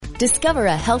Discover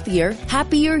a healthier,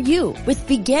 happier you with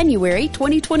Veganuary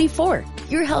 2024.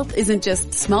 Your health isn't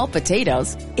just small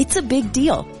potatoes, it's a big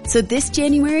deal. So this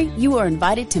January, you are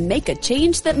invited to make a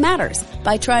change that matters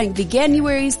by trying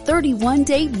Veganuary's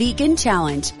 31-day vegan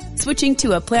challenge. Switching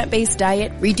to a plant-based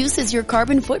diet reduces your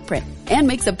carbon footprint and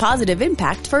makes a positive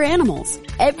impact for animals.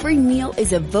 Every meal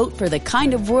is a vote for the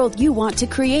kind of world you want to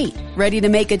create. Ready to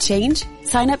make a change?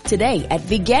 Sign up today at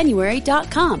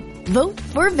Veganuary.com. Vote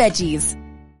for veggies.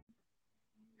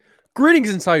 Greetings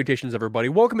and salutations, everybody.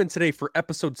 Welcome in today for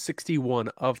episode 61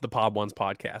 of the Pod Ones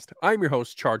podcast. I'm your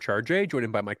host, Char J,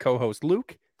 joined by my co-host,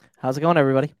 Luke. How's it going,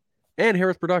 everybody? And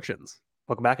Harris Productions.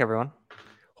 Welcome back, everyone.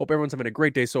 Hope everyone's having a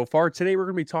great day so far. Today, we're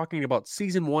going to be talking about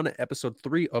Season 1, Episode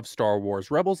 3 of Star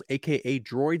Wars Rebels, a.k.a.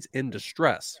 Droids in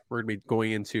Distress. We're going to be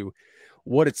going into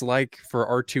what it's like for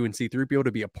R2 and C-3PO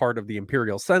to be a part of the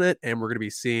Imperial Senate, and we're going to be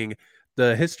seeing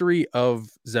the history of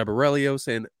Zeb Orrelios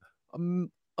and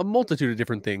a multitude of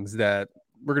different things that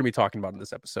we're going to be talking about in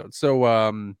this episode.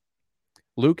 So,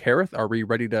 Luke, Harith, are we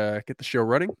ready to get the show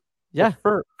running? Yeah.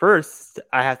 Well, first,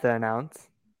 I have to announce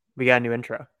we got a new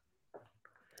intro.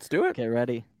 Let's do it. Get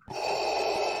ready.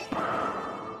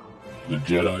 The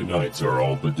Jedi Knights are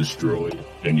all but destroyed,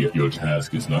 and yet your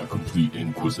task is not complete,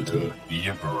 Inquisitor. The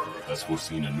Emperor has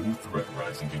foreseen a new threat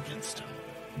rising against him.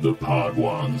 The Pod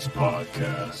Ones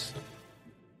Podcast.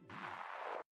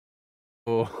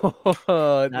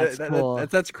 Oh, That's cool.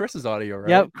 That's Chris's audio, right?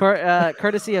 Yep.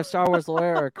 Courtesy of Star Wars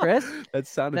lawyer or Chris. That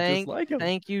sounded just like him.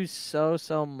 Thank you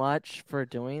so much for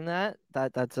doing that.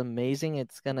 That's amazing.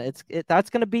 That's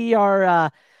gonna be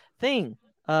our thing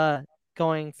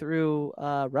going through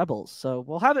Rebels. So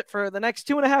we'll have it for the next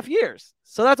 2.5 years.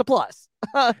 So that's a plus.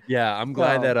 Yeah, I'm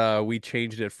glad that we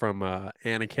changed it from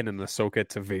Anakin and Ahsoka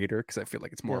to Vader because I feel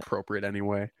like it's more appropriate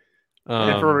anyway.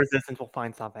 And for Resistance, we'll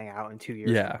find something out in 2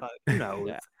 years. Yeah. But who knows?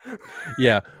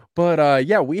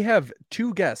 But we have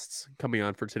two guests coming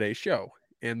on for today's show,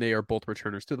 and they are both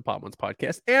returners to the Pod Ones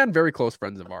podcast and very close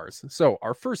friends of ours. So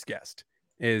our first guest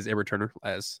is a returner,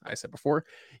 as I said before.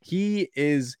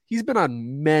 He's been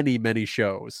on many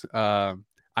shows.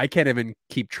 I can't even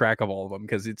keep track of all of them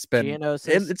because it's been in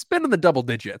the double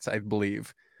digits, I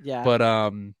believe. Yeah. But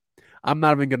I'm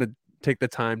not even gonna take the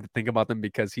time to think about them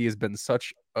because he has been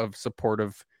such a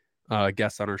supportive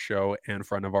guest on our show and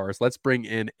friend of ours. Let's bring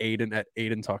in Aiden at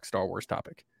Aiden Talk Star Wars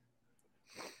Topic.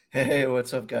 Hey,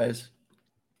 what's up, guys?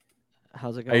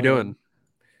 How's it going? How you doing?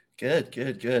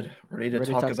 Good. Ready to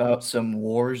talk about some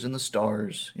wars in the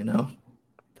stars, you know?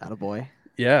 Attaboy.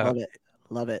 Yeah.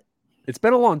 Love it. It's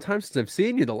been a long time since I've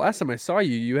seen you. The last time I saw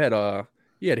you, you had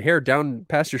hair down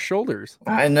past your shoulders.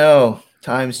 I know.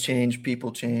 Times change,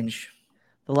 people change.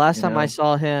 The last time I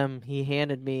saw him, he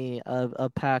handed me a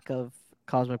pack of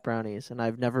Cosmic Brownies, and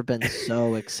I've never been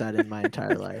so excited in my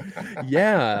entire life.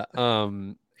 Yeah.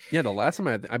 The last time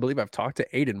I believe I've talked to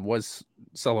Aiden was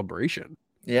Celebration.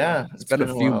 Yeah. It's been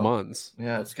a few months.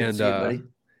 Yeah, it's good to see you, buddy.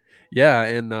 Yeah,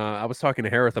 and I was talking to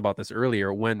Harith about this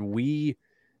earlier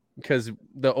because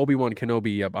the Obi-Wan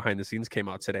Kenobi behind the scenes came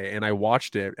out today, and I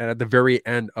watched it, and at the very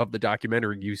end of the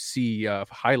documentary, you see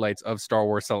highlights of Star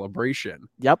Wars Celebration.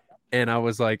 Yep. And I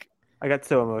was like, I got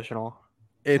so emotional.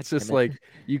 It's just like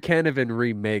you can't even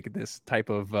remake this type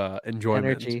of enjoyment.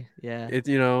 Energy, yeah.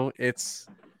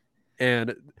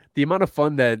 And the amount of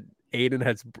fun that Aiden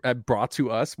has brought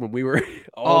to us when we were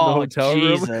all in the hotel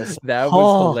room, that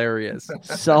was hilarious.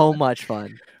 So much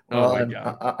fun. Well, my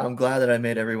God. I'm glad that I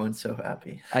made everyone so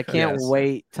happy. I can't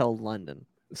wait till London.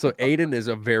 So Aiden is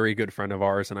a very good friend of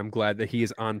ours, and I'm glad that he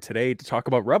is on today to talk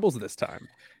about Rebels this time.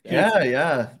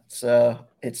 Yeah.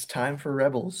 It's time for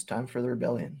Rebels, time for the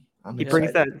rebellion. He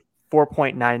brings that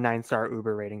 4.99 star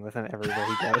Uber rating with him everywhere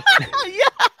he goes.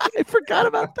 Yeah, I forgot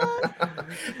about that.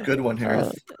 Good one,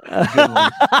 Harris. Good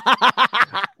one.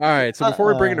 All right, so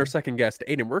before we bring in our second guest,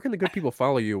 Aiden, where can the good people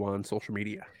follow you on social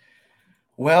media?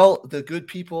 Well, the good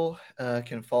people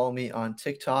can follow me on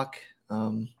TikTok.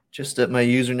 Just at my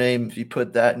username, if you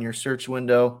put that in your search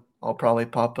window, I'll probably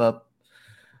pop up.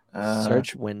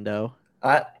 Search window.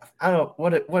 I don't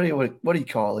know what do you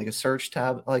call it? Like a search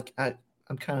tab? Like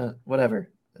I'm kind of whatever.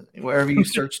 Wherever you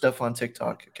search stuff on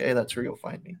TikTok, okay, that's where you'll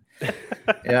find me.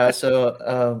 Yeah,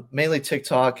 so mainly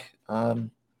TikTok.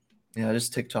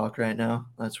 Just TikTok right now.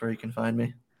 That's where you can find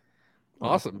me.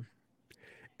 Awesome.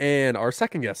 And our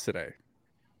second guest today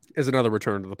is another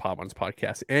return to the Pod Ones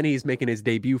podcast, and he's making his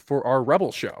debut for our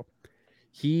Rebel show.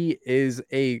 He is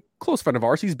a close friend of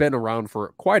ours. He's been around for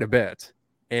quite a bit,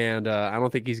 and I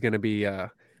don't think he's going to be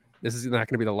this is not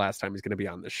going to be the last time he's going to be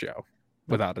on this show,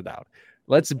 without a doubt.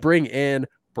 Let's bring in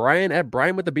Brian at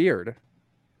Brian with the Beard.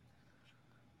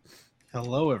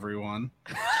 Hello, everyone.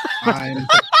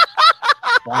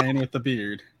 Brian with the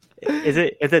beard. Is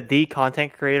it the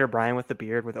content creator Brian with the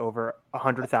beard with over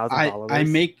 100,000 followers? I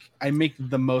make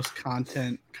the most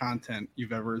content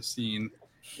you've ever seen.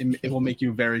 It will make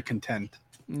you very content.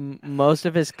 Most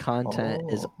of his content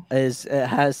is it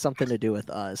has something to do with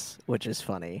us, which is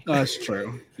funny. That's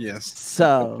true. Yes.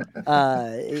 So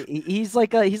he's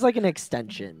like an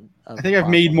extension. Of I think I've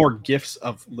made more GIFs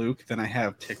of Luke than I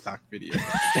have TikTok videos.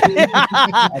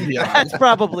 I'll be honest. That's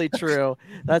probably true.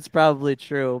 That's probably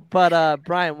true. But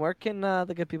Brian, where can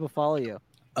the good people follow you?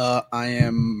 I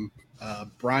am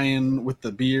Brian with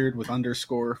the beard with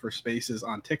underscore for spaces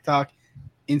on TikTok,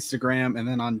 Instagram, and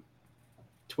then on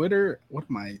Twitter. What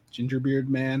am I? Gingerbeard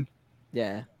man?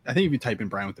 Yeah. I think if you type in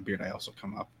Brian with the beard, I also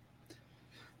come up.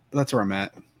 But that's where I'm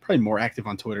at. Probably more active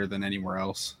on Twitter than anywhere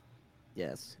else.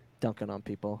 Yes. Dunking on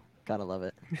people. Gotta love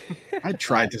it. I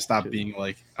tried to stop being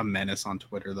like a menace on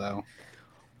Twitter though.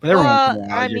 But every once in a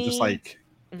while, you're just like,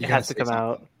 it has to come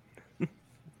out.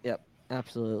 Yep.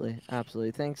 Absolutely.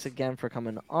 Absolutely. Thanks again for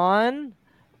coming on.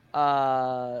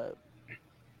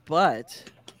 But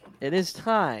it is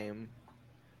time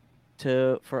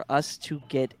for us to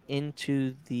get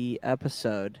into the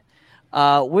episode.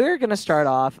 We're going to start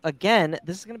off, again,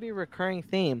 this is going to be a recurring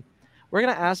theme. We're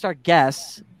going to ask our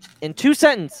guests in 2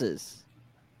 sentences,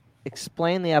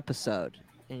 explain the episode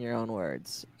in your own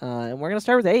words. And we're going to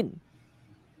start with Aiden.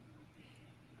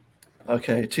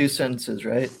 Okay, 2 sentences,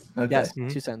 right? Okay. Yes,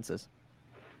 2 sentences.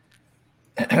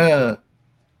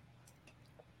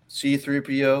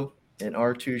 C-3PO and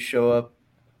R2 show up.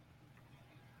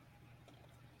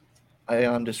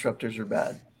 Ion disruptors are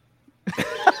bad.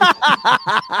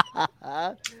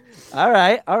 All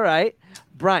right.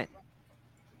 Brian.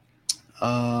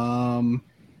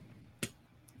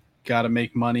 Gotta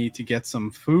make money to get some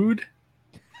food.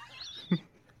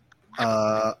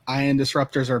 Ion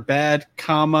disruptors are bad,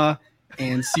 comma,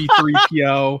 and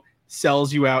C-3PO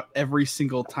sells you out every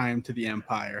single time to the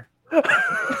Empire.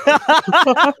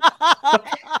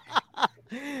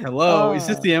 Hello, is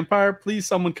this the Empire? Please,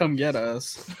 someone come get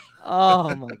us.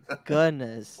 Oh my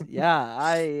goodness.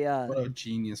 Yeah, what a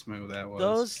genius move that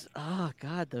was.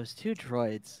 Those 2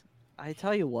 droids. I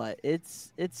tell you what,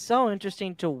 it's so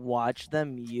interesting to watch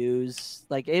them use.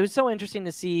 Like, it was so interesting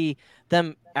to see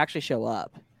them actually show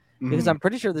up, because I'm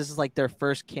pretty sure this is like their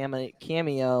first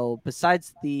cameo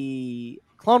besides the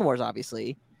Clone Wars,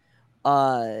 obviously.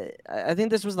 I think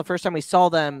this was the first time we saw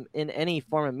them in any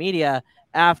form of media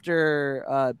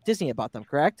after Disney had bought them,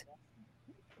 correct?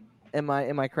 Am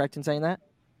I correct in saying that?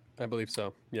 I believe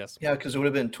so. Yes. Yeah, because it would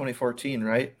have been 2014,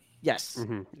 right? Yes.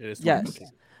 Mm-hmm. It is. Yes.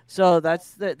 So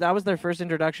that was their first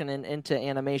introduction into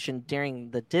animation during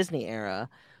the Disney era.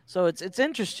 So it's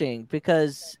interesting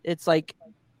because it's like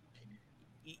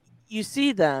you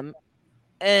see them,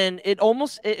 and it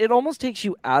almost takes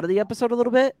you out of the episode a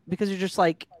little bit, because you're just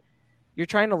like, you're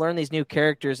trying to learn these new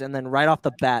characters, and then right off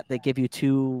the bat they give you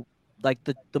 2 like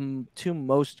the 2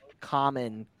 most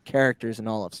common characters in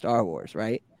all of Star Wars,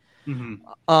 right? Mm-hmm.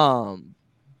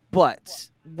 But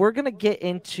we're gonna get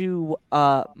into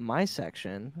my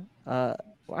section. I'm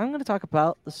gonna talk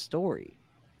about the story.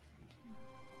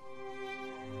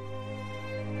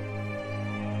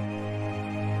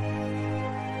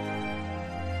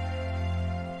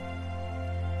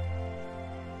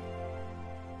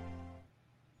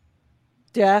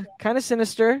 Yeah, kind of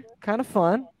sinister, kind of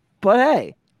fun, but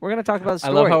hey, we're gonna talk about the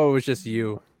story. I love how it was just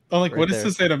you. I'm like, Right what is there.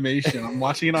 this animation? I'm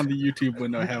watching it on the YouTube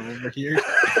window I have over here.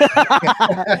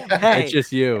 Hey, It's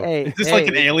just you. hey, Is this hey. like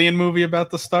an alien movie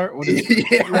about to start? What is it?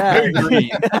 Yeah. Very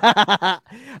green.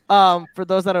 For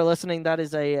those that are listening, that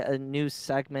is a new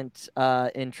segment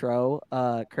intro,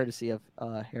 courtesy of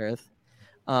Harith.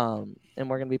 And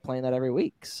we're gonna be playing that every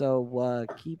week. So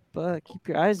keep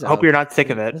your eyes out. I hope you're not sick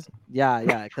of it.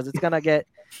 Yeah, because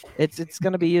it's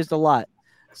gonna be used a lot.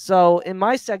 So in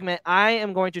my segment, I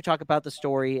am going to talk about the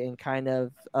story and kind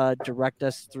of direct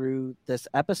us through this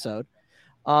episode.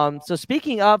 So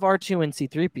speaking of R2 and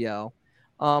C-3PO,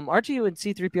 R2 and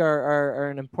C-3PO are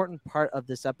an important part of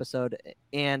this episode,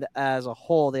 and as a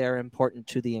whole, they are important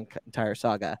to the entire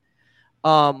saga.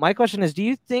 My question is, do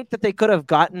you think that they could have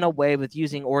gotten away with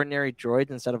using ordinary droids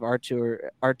instead of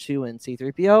R2 and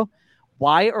C-3PO?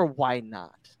 Why or why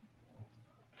not?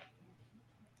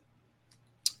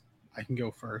 I can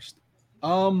go first.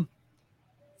 For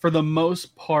the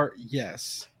most part,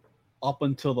 yes. Up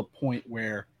until the point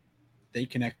where they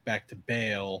connect back to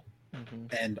Bail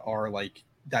and are like,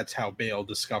 that's how Bail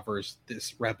discovers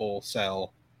this rebel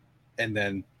cell, and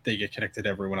then they get connected to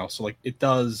everyone else. So like it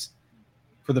does,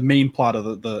 for the main plot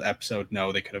of the episode,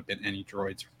 no, they could have been any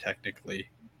droids technically.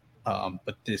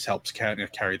 But this helps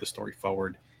carry the story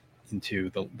forward. into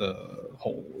the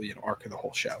whole arc of the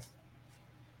whole show.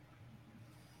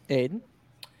 Aiden?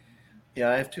 Yeah,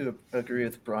 I have to agree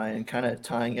with Brian, kind of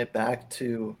tying it back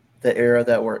to the era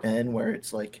that we're in, where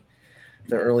it's like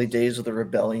the early days of the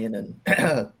rebellion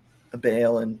and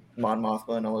Bail and Mon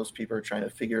Mothma and all those people are trying to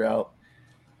figure out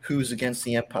who's against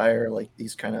the Empire, like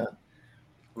these kind of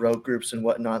rogue groups and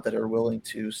whatnot that are willing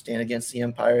to stand against the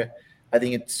Empire. I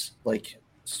think it's like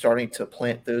starting to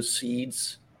plant those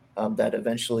seeds that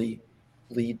eventually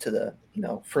lead to the,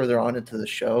 further on into the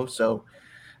show. So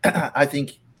I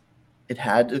think it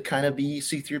had to kind of be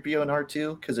C-3PO and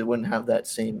R2 because it wouldn't have that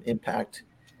same impact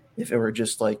if it were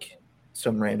just like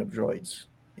some random droids.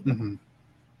 Mm-hmm.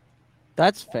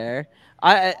 That's fair.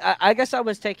 I guess I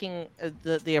was taking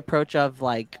the approach of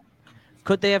like,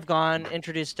 could they have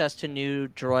introduced us to new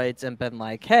droids and been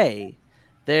like, hey,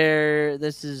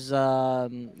 this is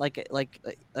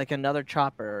like another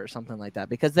chopper or something like that,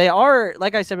 because they are,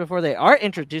 like I said before, they are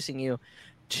introducing you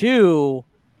to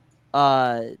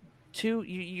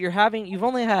you've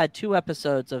only had 2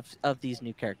 episodes of these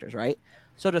new characters, right?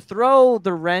 So to throw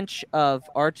the wrench of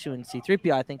R2 and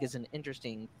C-3PO, I think is an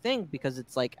interesting thing, because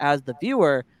it's like, as the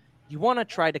viewer, you want to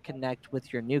try to connect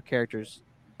with your new characters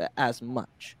as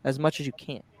much as you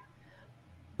can.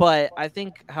 But I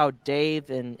think how Dave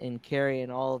and Carrie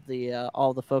and all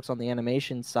the folks on the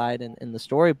animation side and in the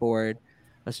storyboard,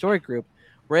 a story group,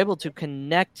 were able to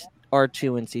connect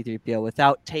R2 and C-3PO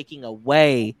without taking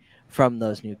away from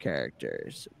those new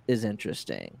characters is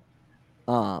interesting.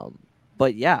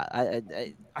 But yeah,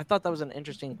 I thought that was an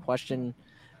interesting question,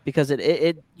 because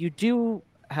it you do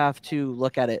have to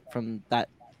look at it from that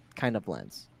kind of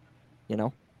lens,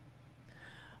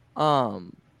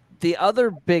 The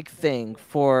other big thing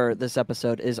for this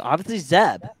episode is obviously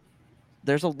Zeb.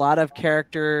 There's a lot of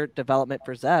character development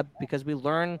for Zeb because we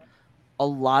learn a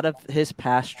lot of his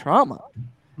past trauma,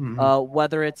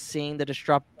 whether it's seeing the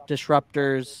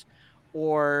disruptors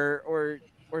or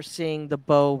seeing the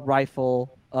bow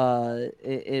rifle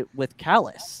with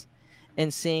Callus,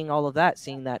 and seeing all of that,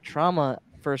 seeing that trauma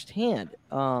firsthand.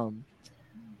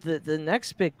 The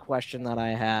next big question that I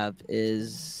have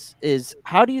is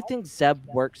how do you think Zeb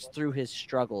works through his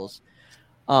struggles?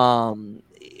 When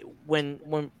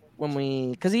we,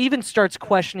 because he even starts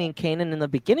questioning Kanan in the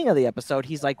beginning of the episode.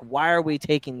 He's like, what are we,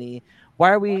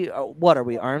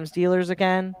 arms dealers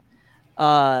again?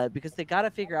 Because they got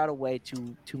to figure out a way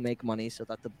to make money so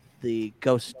that the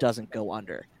ghost doesn't go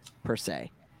under, per se.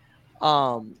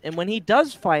 And when he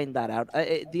does find that out,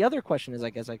 the other question is, I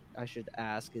guess I should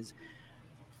ask is,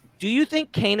 do you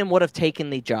think Kanan would have taken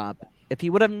the job if he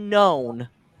would have known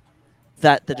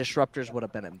that the disruptors would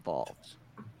have been involved?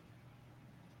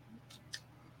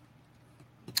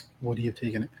 Would he have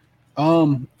taken it?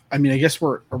 I mean, I guess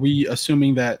are we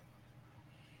assuming that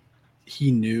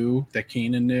he knew, that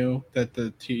Kanan knew that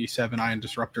the T7 ion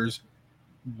disruptors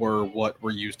were what were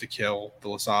used to kill the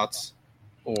Lasats,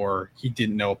 or he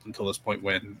didn't know up until this point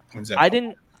when Zeb? I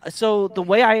didn't. So the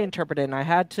way I interpret it, and I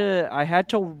had to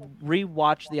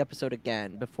rewatch the episode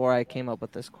again before I came up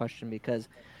with this question, because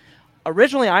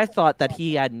originally I thought that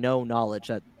he had no knowledge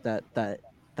that had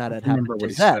happened to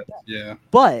Zeb. Yeah.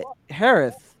 But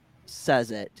Harith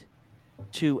says it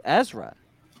to Ezra.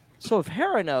 So if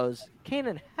Hera knows,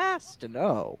 Kanan has to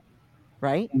know,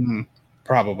 right? Mm-hmm.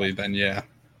 Probably then, yeah.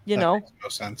 That makes no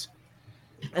sense.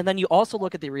 And then you also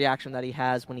look at the reaction that he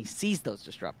has when he sees those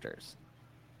disruptors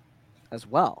as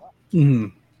well. Mm-hmm.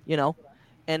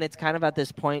 And it's kind of at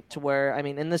this point to where, I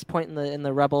mean, in this point in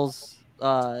the Rebels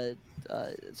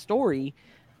story,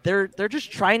 they're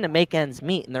just trying to make ends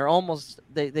meet, and they're almost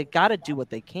they got to do what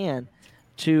they can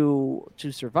to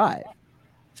survive.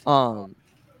 But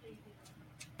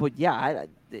yeah,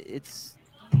 it's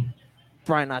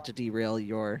trying not to derail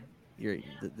the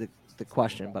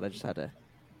question, but I just had to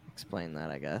explain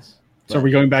that, I guess. So are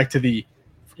we going back to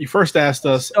you first asked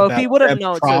us about if he would have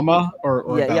known trauma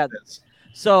or about this?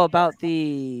 So about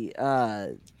the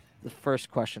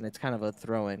first question, it's kind of a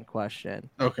throw-in question.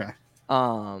 Okay.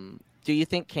 Do you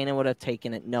think Kanan would have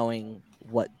taken it knowing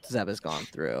what Zeb has gone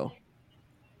through?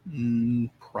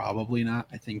 Probably not.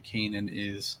 I think Kanan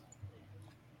is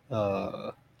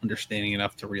understanding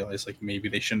enough to realize like maybe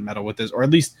they shouldn't meddle with this, or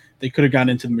at least they could have gone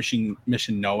into the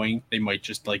mission knowing they might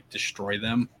just like destroy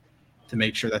them to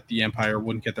make sure that the Empire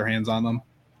wouldn't get their hands on them.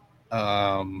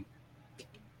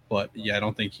 But yeah, I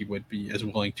don't think he would be as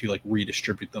willing to like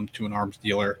redistribute them to an arms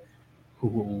dealer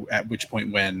who at which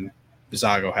point when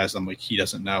Vizago has them, like he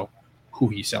doesn't know who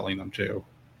he's selling them to.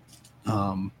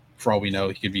 For all we know,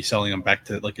 he could be selling them back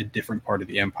to like a different part of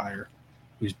the Empire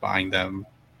who's buying them,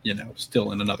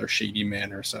 still in another shady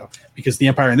manner. So because the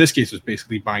Empire in this case was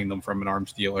basically buying them from an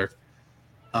arms dealer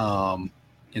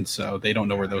And so they don't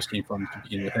know where those came from to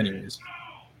begin with, anyways.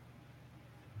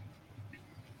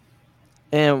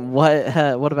 And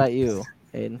what about you,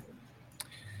 Aiden?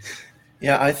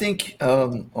 Yeah, I think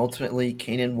ultimately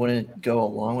Kanan wouldn't go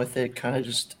along with it. Kind of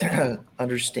just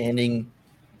understanding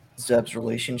Zeb's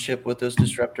relationship with those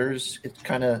disruptors. It's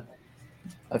kind of,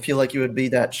 I feel like it would be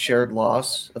that shared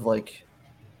loss of like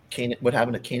what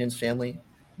happened to Kanan's family,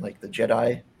 like the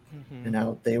Jedi, and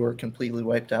how they were completely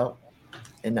wiped out.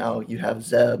 And now you have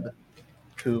Zeb,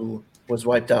 who was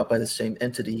wiped out by the same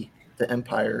entity, the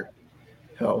Empire,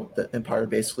 how the Empire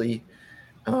basically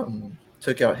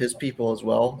took out his people as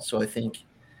well. So I think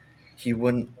he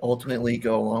wouldn't ultimately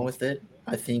go along with it.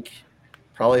 I think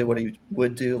probably what he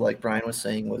would do, like Brian was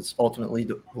saying, was ultimately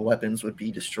the weapons would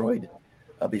be destroyed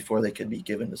before they could be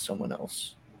given to someone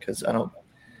else. Because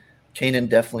Kanan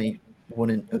definitely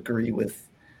wouldn't agree with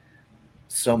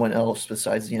someone else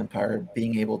besides the Empire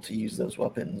being able to use those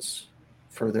weapons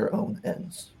for their own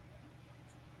ends.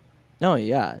 No,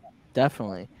 yeah,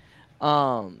 definitely.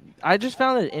 I just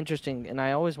found it interesting, and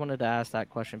I always wanted to ask that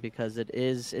question because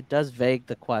it does vague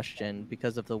the question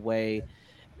because of the way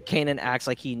Kanan acts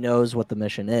like he knows what the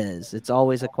mission is. It's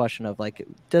always a question of like,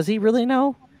 does he really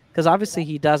know? Because obviously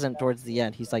he doesn't towards the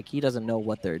end. He's like, he doesn't know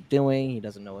what they're doing. He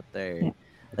doesn't know what they're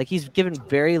like. He's given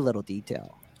very little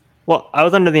detail. Well, I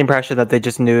was under the impression that they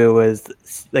just knew it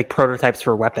was like prototypes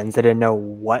for weapons. They didn't know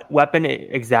what weapon it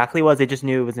exactly was. They just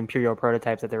knew it was Imperial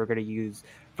prototypes that they were going to use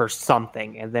for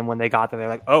something. And then when they got there, they're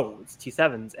like, oh, it's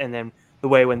T7s. And then the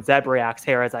way when Zeb reacts,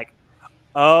 Hera's like,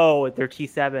 oh, they're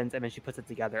T7s. And then she puts it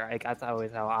together. Like, that's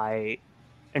always how I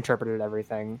interpreted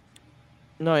everything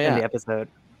No, in the yeah. episode.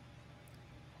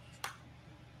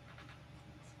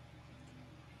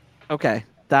 Okay,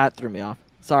 that threw me off.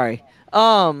 Sorry.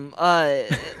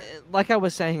 Like I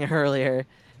was saying earlier,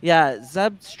 yeah,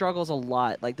 Zeb struggles a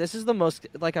lot. Like this is the most,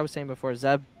 like I was saying before,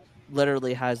 Zeb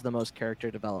literally has the most character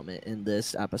development in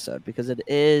this episode because it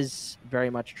is very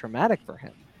much traumatic for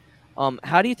him.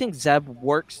 How do you think Zeb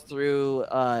works through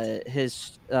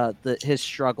his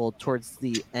struggle towards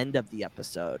the end of the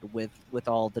episode with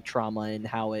all the trauma and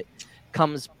how it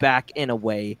comes back in a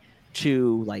way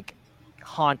to like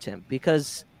haunt him?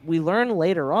 Because we learn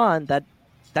later on that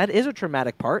that is a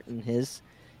traumatic part in his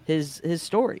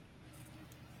story.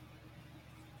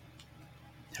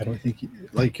 How do I think?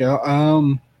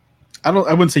 I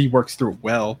wouldn't say he works through it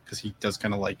well because he does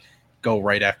kind of like go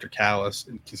right after Callus,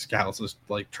 and because Callus is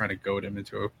like trying to goad him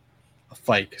into a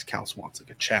fight because Callus wants like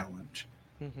a challenge,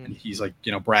 and he's like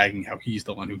bragging how he's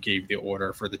the one who gave the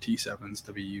order for the T7s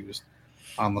to be used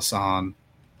on Lasan,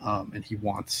 and he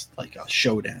wants like a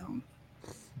showdown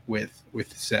with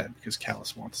Zeb because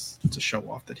Callus wants to show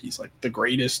off that he's like the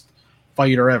greatest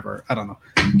fighter ever. I don't know.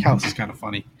 Callus is kind of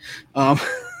funny.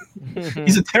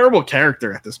 He's a terrible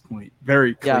character at this point,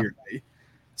 very clearly. Yeah.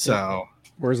 So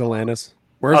where's Alanis?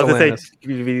 Where's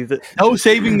Alanis? No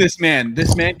saving this man.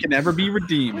 This man can never be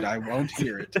redeemed. I won't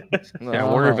hear it. Yeah,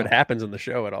 I wonder if it happens in the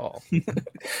show at all.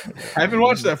 I haven't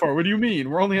watched that far. What do you mean?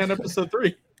 We're only on episode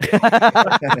 3.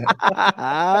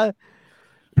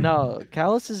 No,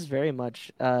 Callus is very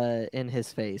much in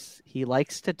his face. He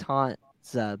likes to taunt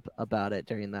Zeb about it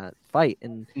during that fight,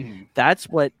 and that's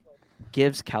what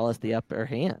gives Callus the upper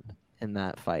hand in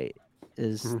that fight.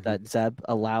 Is that Zeb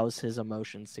allows his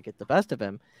emotions to get the best of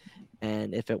him,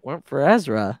 and if it weren't for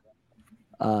Ezra,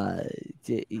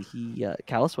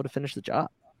 Callus would have finished the job.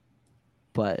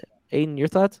 But Aiden, your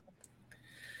thoughts?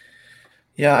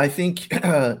 Yeah, I think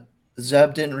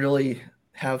Zeb didn't really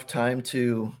have time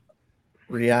to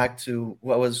react to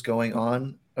what was going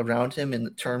on around him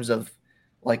in terms of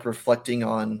like reflecting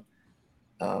on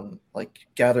like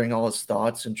gathering all his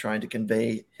thoughts and trying to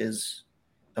convey his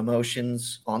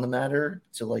emotions on the matter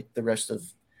to like the rest of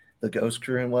the Ghost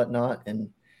crew and whatnot. And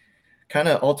kind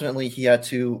of ultimately he had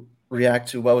to react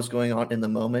to what was going on in the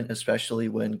moment, especially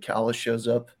when Callus shows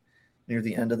up near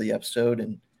the end of the episode,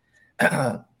 and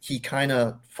he kind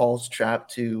of falls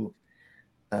trapped to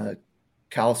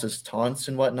Callus's taunts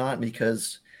and whatnot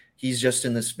because he's just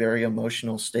in this very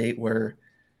emotional state where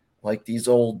like these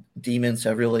old demons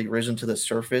have really risen to the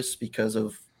surface because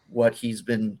of what he's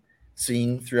been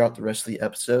seeing throughout the rest of the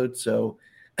episode. So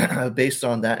based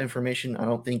on that information, I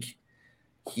don't think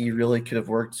he really could have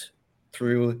worked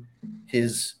through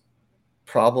his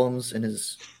problems and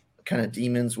his kind of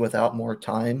demons without more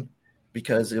time,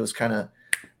 because it was kind of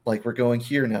like, we're going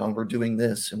here now and we're doing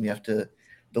this and we have to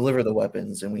deliver the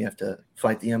weapons and we have to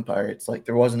fight the Empire. It's like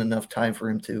there wasn't enough time for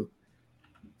him to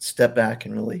step back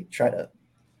and really try to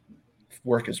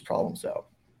work his problems out.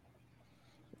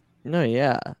 No,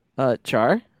 yeah.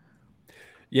 Char?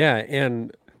 Yeah,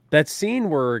 and That scene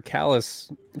where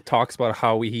Callus talks about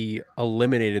how he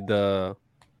eliminated the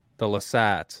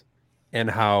Lasat and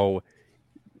how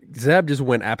Zeb just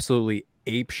went absolutely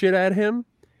apeshit at him.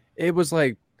 It was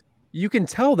like, you can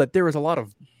tell that there was a lot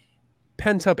of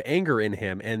pent up anger in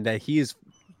him, and that he is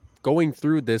going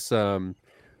through this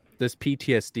this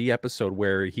PTSD episode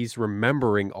where he's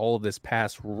remembering all of this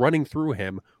past running through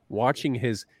him, watching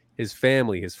his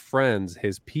family, his friends,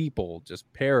 his people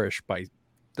just perish by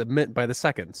the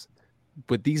seconds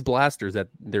with these blasters that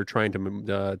they're trying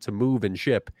to move and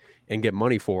ship and get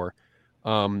money for.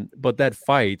 But that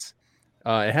fight,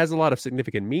 it has a lot of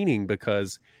significant meaning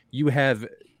because you have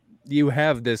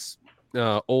this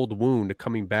old wound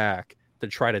coming back to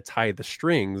try to tie the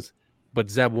strings,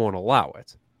 but Zeb won't allow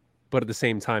it. But at the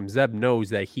same time, Zeb knows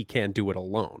that he can't do it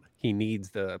alone. He needs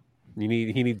the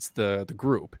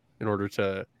group in order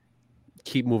to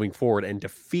keep moving forward and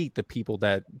defeat the people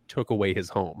that took away his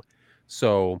home.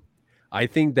 So I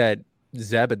think that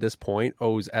Zeb at this point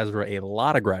owes Ezra a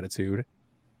lot of gratitude,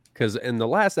 because in the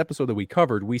last episode that we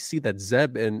covered, we see that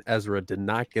Zeb and Ezra did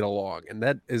not get along, and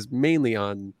that is mainly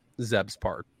on Zeb's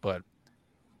part. But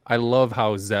I love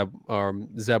how Zeb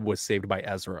was saved by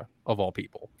Ezra of all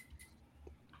people.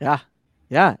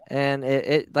 Yeah, and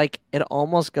it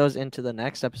almost goes into the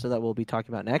next episode that we'll be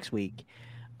talking about next week.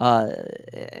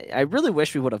 I really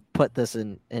wish we would have put this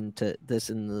into this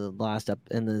in the last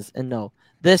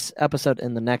this episode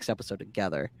and the next episode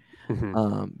together,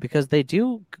 because they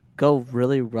do go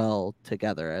really well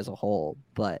together as a whole.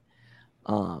 But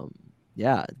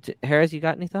yeah, Harris, you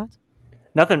got any thoughts?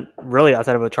 Nothing really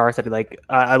outside of what Char said. Like,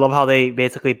 I love how they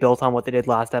basically built on what they did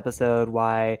last episode.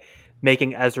 Why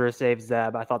making Ezra save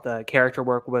Zeb. I thought the character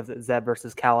work with Zeb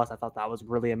versus Callus, I thought that was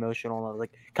really emotional.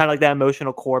 Like, kind of like that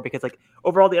emotional core, because like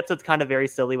overall the episode's kind of very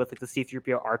silly with like the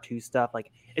C-3PO R2 stuff.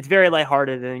 Like, it's very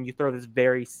lighthearted, and then you throw this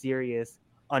very serious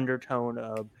undertone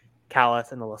of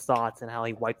Callus and the Lasats and how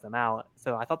he wiped them out.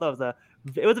 So I thought that was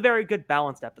a very good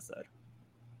balanced episode.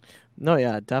 No,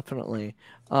 yeah, definitely.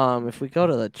 If we go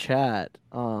to the chat,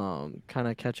 kind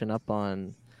of catching up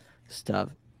on stuff,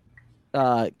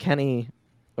 Kenny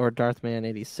or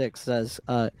Darthman86 says,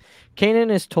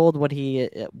 Kanan is told what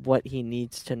he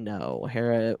needs to know.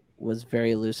 Hera was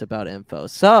very loose about info.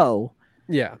 So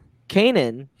yeah,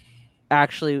 Kanan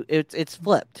actually, it's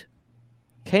flipped.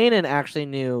 Kanan actually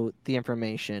knew the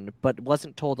information, but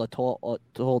wasn't told a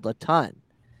ton.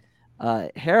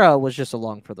 Hera was just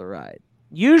along for the ride.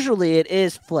 Usually it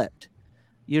is flipped.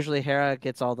 Usually Hera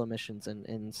gets all the missions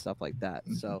and stuff like that.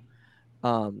 So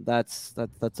that's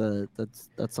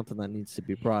something that needs to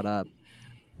be brought up.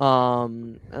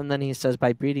 And then he says,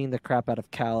 by beating the crap out of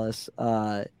Callus,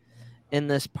 in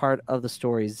this part of the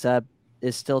story, Zeb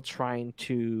is still trying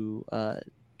to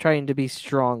be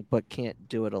strong, but can't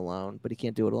do it alone. But he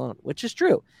can't do it alone, which is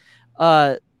true.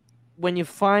 When you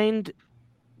find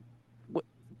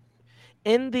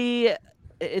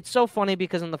it's so funny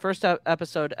because in the first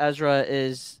episode, Ezra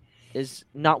is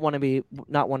not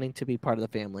wanting to be part of the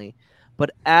family. But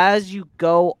as you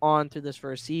go on through this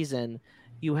first season,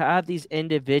 you have these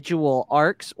individual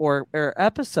arcs or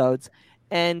episodes,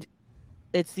 and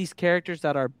it's these characters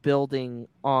that are building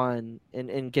on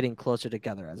and getting closer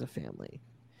together as a family.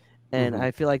 And I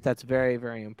feel like that's very,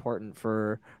 very important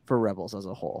for Rebels as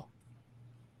a whole.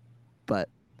 But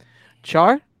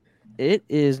Char, it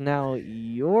is now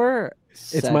your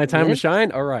segment. It's my time to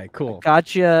shine? All right, cool.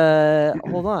 Gotcha.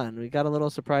 Hold on. We got a little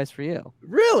surprise for you.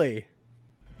 Really?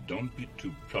 Don't be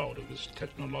too proud of this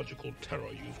technological terror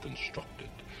you've constructed.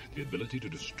 The ability to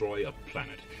destroy a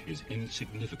planet is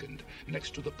insignificant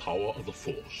next to the power of the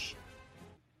Force.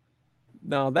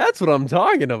 Now that's what I'm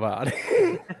talking about.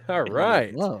 All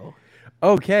right. Whoa.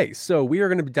 Okay, so we are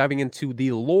going to be diving into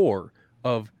the lore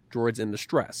of Droids in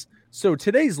Distress. So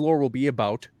today's lore will be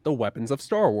about the weapons of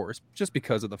Star Wars, just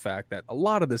because of the fact that a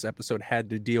lot of this episode had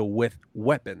to deal with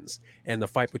weapons and the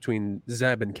fight between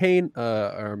Zeb and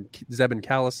Zeb and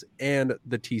Callus and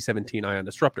the T-17 ion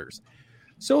disruptors.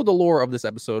 So the lore of this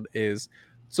episode is,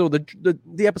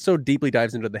 the episode deeply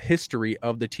dives into the history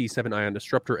of the T-7 ion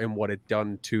disruptor and what it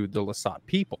done to the Lasat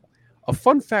people. A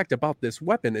fun fact about this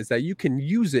weapon is that you can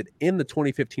use it in the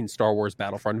 2015 Star Wars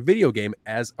Battlefront video game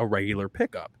as a regular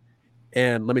pickup.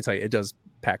 And let me tell you, it does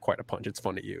pack quite a punch. It's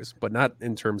fun to use, but not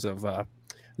in terms of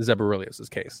Zeb Aurelius'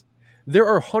 case. There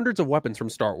are hundreds of weapons from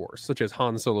Star Wars, such as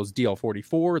Han Solo's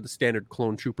DL-44, the standard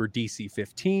clone trooper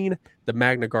DC-15, the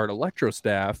Magna Guard Electro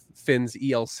Staff, Finn's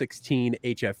EL-16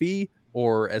 HFE,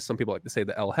 or as some people like to say,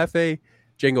 the El Jefe,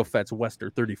 Jango Fett's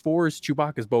Wester 34s,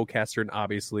 Chewbacca's bowcaster, and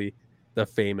obviously the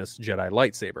famous Jedi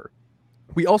lightsaber.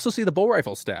 We also see the bull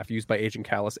rifle staff used by Agent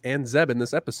Callus and Zeb in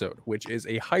this episode, which is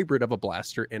a hybrid of a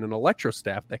blaster and an electro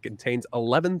staff that contains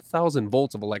 11,000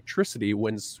 volts of electricity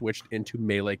when switched into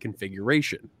melee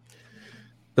configuration.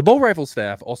 The bull rifle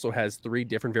staff also has 3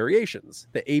 different variations: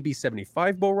 the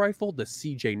AB-75 bow rifle, the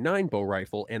CJ-9 bow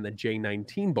rifle, and the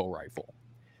J-19 bow rifle.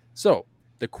 So,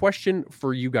 the question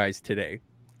for you guys today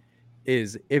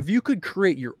is, if you could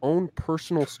create your own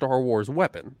personal Star Wars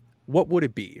weapon, what would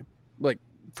it be? Like,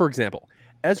 for example,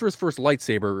 Ezra's first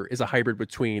lightsaber is a hybrid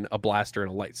between a blaster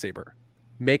and a lightsaber.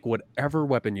 Make whatever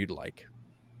weapon you'd like.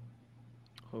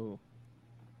 Oh.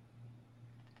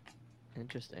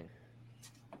 Interesting.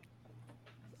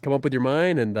 Come up with your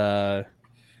mind and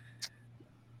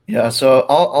Yeah, so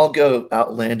I'll go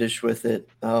outlandish with it.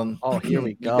 Oh, here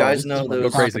we go. You guys This is know what we're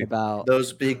those talking about.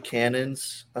 those big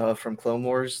cannons from Clone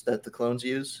Wars that the clones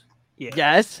use? Yeah.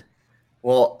 Yes.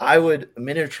 Well, I would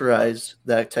miniaturize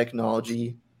that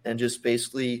technology and just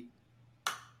basically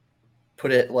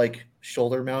put it like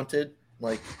shoulder mounted,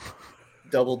 like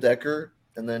double decker,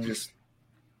 and then just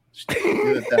do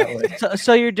it that way.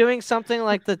 So you're doing something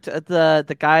like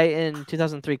the guy in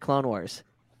 2003 Clone Wars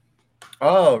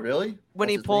Oh, really? when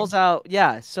That's he his pulls name? out.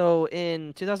 Yeah. So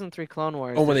in 2003 Clone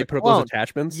Wars. when there's they a put up clone. those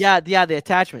attachments. Yeah, the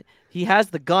attachment. He has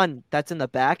the gun that's in the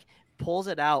back, pulls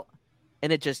it out,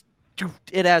 and it just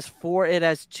has 4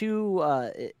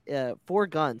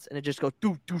 guns, and it just goes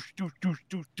doosh doosh doosh doosh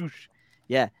doosh doosh.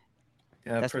 Yeah,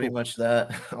 Yeah, That's pretty cool. much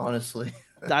that, honestly.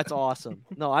 that's awesome.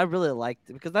 No, I really liked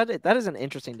it because that is an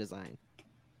interesting design.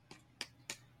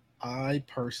 I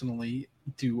personally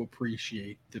do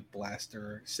appreciate the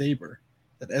blaster saber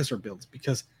that Ezra builds,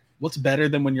 because what's better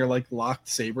than when you're like locked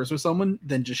sabers with someone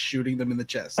than just shooting them in the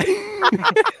chest?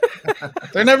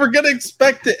 They're never gonna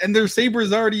expect it, and their saber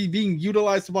is already being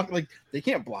utilized to block. Like, they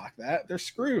can't block that; they're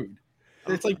screwed.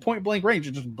 It's like point blank range.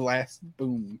 It just blast,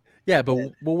 boom. Yeah, but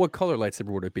well, what color lightsaber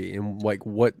would it be? And like,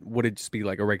 what would it just be,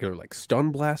 like a regular like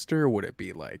stun blaster? Or would it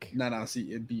be like? No,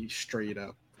 see, it'd be straight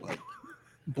up like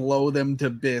blow them to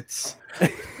bits.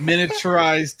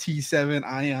 Miniaturized T7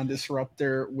 ion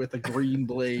disruptor with a green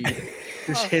blade,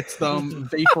 just hits them,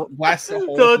 vapor blasts a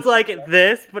hole. So it's like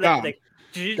this, but Gone.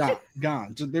 it's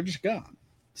gone. They're just gone.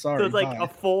 Sorry. so it's like bye. a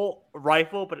full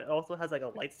rifle, but it also has like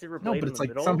a lightsaber blade No, but in it's the like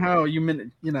middle. somehow you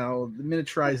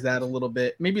miniaturize that a little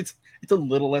bit. Maybe it's a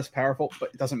little less powerful, but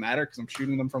it doesn't matter because I'm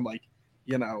shooting them from like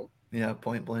Yeah,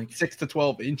 point blank. 6 to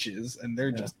 12 inches, and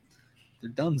they're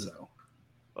donezo.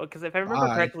 Well, because if I remember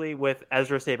Bye. correctly, with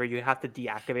Ezra Saber, you have to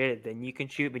deactivate it, then you can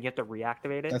shoot, but you have to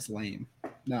reactivate it. That's lame.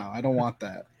 No, I don't want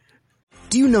that.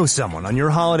 Do you know someone on your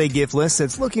holiday gift list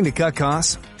that's looking to cut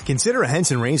costs? Consider a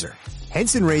Henson razor.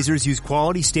 Henson razors use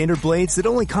quality standard blades that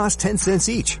only cost 10 cents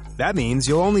each. That means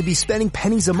you'll only be spending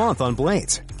pennies a month on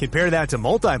blades. Compare that to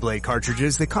multi-blade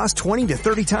cartridges that cost 20 to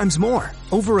 30 times more.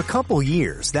 Over a couple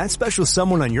years, that special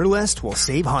someone on your list will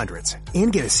save hundreds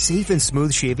and get a safe and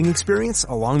smooth shaving experience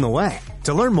along the way.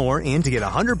 To learn more and to get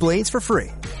 100 blades for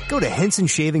free, go to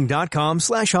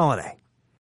hensonshaving.com/holiday.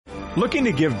 Looking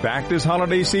to give back this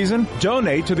holiday season?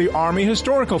 Donate to the Army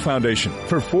Historical Foundation.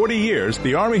 For 40 years,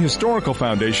 the Army Historical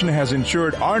Foundation has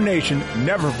ensured our nation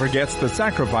never forgets the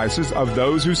sacrifices of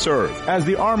those who serve. As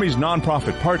the Army's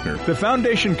nonprofit partner, the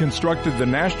foundation constructed the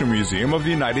National Museum of the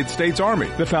United States Army.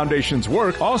 The foundation's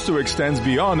work also extends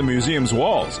beyond the museum's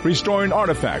walls, restoring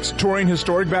artifacts, touring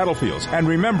historic battlefields, and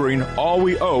remembering all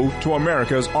we owe to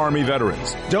America's Army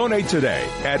veterans. Donate today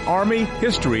at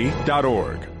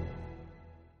armyhistory.org.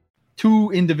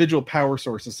 2 individual power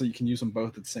sources so you can use them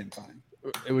both at the same time.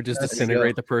 It would just There you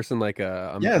disintegrate go. the person like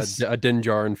a Yes. Din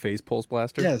Djarin phase pulse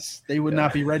blaster. Yes, they would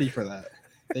not be ready for that.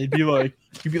 They'd be like,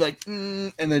 you'd be like,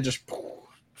 and then just.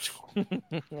 No,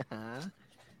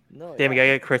 Damn, we gotta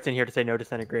get Chris in here to say no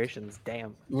disintegrations.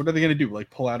 Damn. What are they gonna do?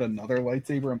 Like pull out another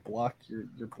lightsaber and block your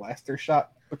blaster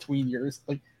shot between yours?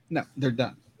 Like, no, they're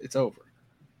done. It's over.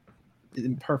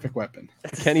 Perfect weapon.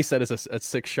 Kenny said it's a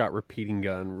 6-shot repeating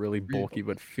gun, really bulky,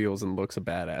 but feels and looks a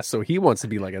badass. So he wants to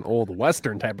be like an old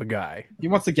Western type of guy. He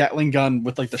wants the Gatling gun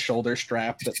with like the shoulder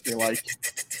strap that you're like.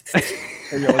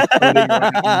 You're like holding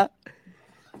around.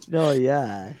 No,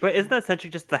 yeah. But isn't that essentially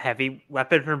just the heavy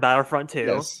weapon from Battlefront 2?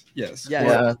 Yes. Yeah.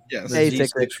 Yeah, Yes. the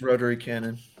Basically. Z6 rotary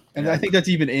cannon. And Yeah. I think that's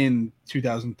even in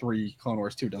 2003 Clone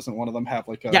Wars 2. Doesn't one of them have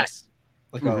like a Yes.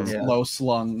 like Mhm. a Yeah. low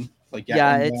slung like Yeah,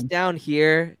 Gatling it's gun? down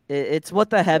here. It's what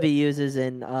the heavy uses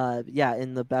in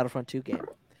in the Battlefront 2 game.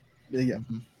 Yeah,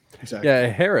 exactly. Yeah,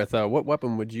 Harith, what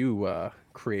weapon would you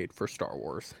create for Star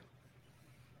Wars?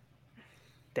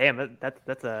 Damn,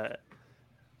 that's a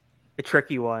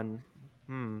tricky one.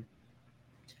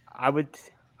 I would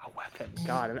A weapon.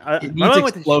 God. It needs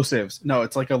explosives. No,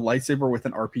 it's like a lightsaber with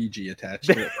an RPG attached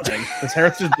to it. Because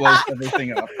Harris just blows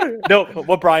everything up. No,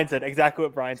 what Brian said. Exactly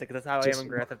what Brian said. Because that's how I am in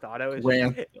Grand Theft Auto.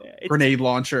 Grenade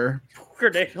launcher.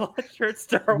 Grenade launcher.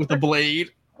 Star Wars. With a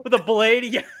blade. With a blade,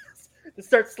 yes. To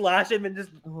start slashing and just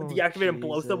deactivate and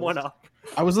blow someone up.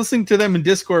 I was listening to them in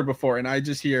Discord before, and I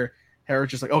just hear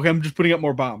Harris just like, okay, I'm just putting up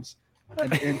more bombs.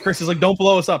 And Chris is like, don't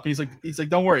blow us up. And he's like,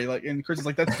 don't worry. Like, and Chris is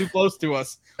like, that's too close to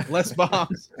us. Less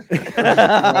bombs.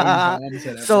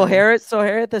 So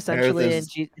Harith essentially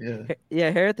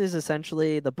Harith is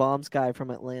essentially the bombs guy from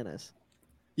Atlantis.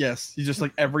 Yes, he's just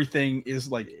like everything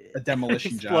is like a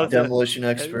demolition job. Demolition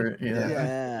expert.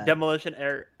 Yeah. Demolition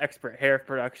expert. Harith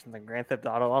Productions and Grand Theft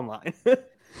Auto Online.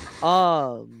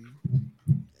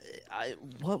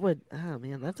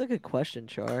 That's a good question,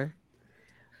 Char.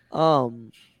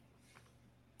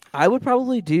 I would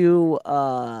probably do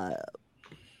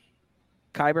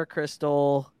Kyber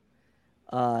Crystal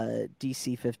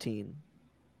DC-15.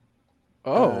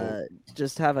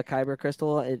 Just have a Kyber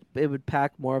Crystal. It would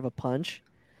pack more of a punch.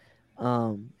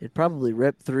 It'd probably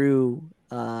rip through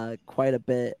quite a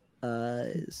bit.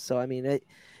 So I mean,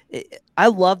 I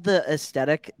love the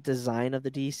aesthetic design of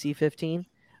the DC-15.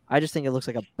 I just think it looks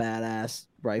like a badass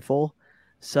rifle.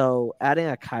 So adding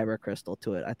a Kyber Crystal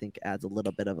to it, I think adds a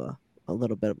little bit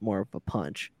more of a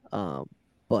punch.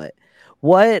 But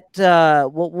what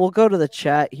we'll go to the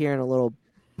chat here in a little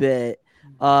bit.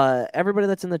 Everybody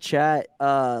that's in the chat,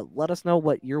 let us know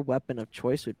what your weapon of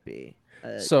choice would be.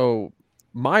 So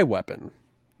my weapon,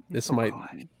 this might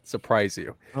surprise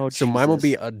you. So mine will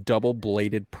be a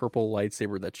double-bladed purple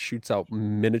lightsaber that shoots out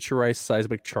miniaturized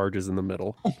seismic charges in the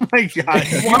middle. Oh my god!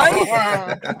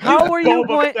 What? How are you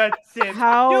going?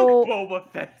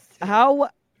 How?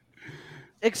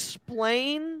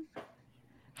 Explain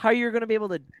how you're going to be able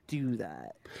to do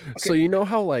that. Okay. So you know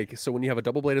how when you have a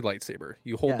double-bladed lightsaber,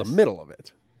 you hold the middle of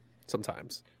it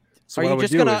sometimes. So are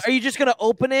you just gonna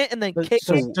open it and then kick?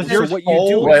 Does yours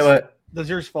fold? Does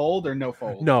yours fold or no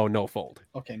fold? No fold.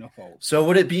 Okay, no fold. So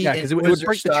would it be because it would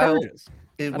break the charges?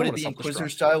 Would it be Inquisitor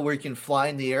style where you can fly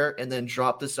in the air and then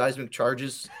drop the seismic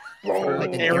charges?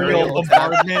 Like an aerial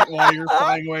bombardment while you're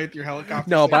flying away with your helicopter.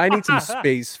 No, but I need some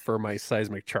space for my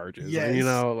seismic charges. Yes. And,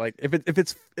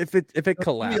 if it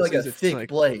collapses, it's gonna be like a thick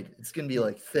blade. It's gonna be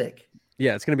like thick.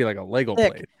 Yeah, it's gonna be like a Lego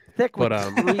blade. Thick with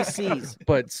 3 C's.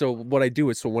 But so what I do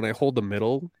is when I hold the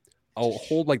middle, I'll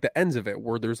hold like the ends of it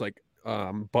where there's like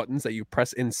buttons that you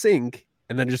press in sync,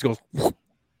 and then it just goes.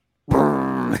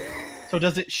 So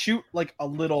does it shoot like a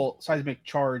little seismic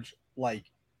charge like?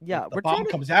 Yeah, the bomb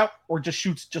comes out, or just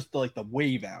shoots just the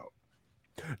wave out.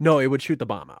 No, it would shoot the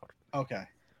bomb out. Okay,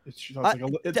 it's like a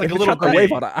little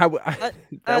wave out. That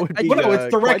would be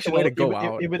it's directional. Way to go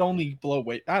out. It would only blow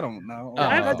wave. I don't know.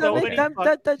 I have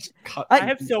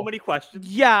so many questions.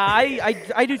 Yeah,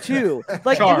 I do too.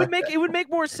 Like it would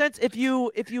make more sense if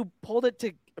you pulled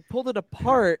it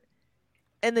apart.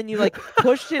 And then you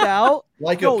pushed it out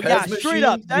like a Pez machine. Straight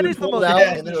up. That is the most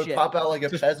and then it would pop out like a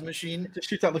Pez machine. It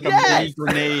shoots out like a mini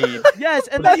grenade. Yes,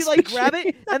 and then you grab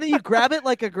it, and then you grab it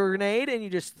like a grenade, and you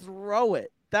just throw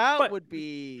it. That would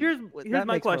be. Here's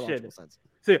my question.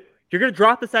 So you're gonna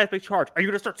drop the seismic charge. Are you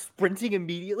gonna start sprinting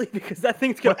immediately because that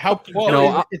thing's gonna?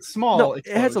 It's small. No, it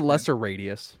has a lesser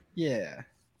radius. Yeah.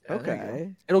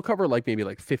 Okay. It'll cover maybe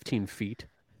 15 feet.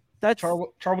 Char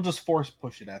will just force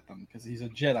push it at them because he's a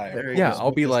Jedi. Yeah,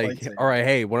 I'll be like, lightsaber. All right,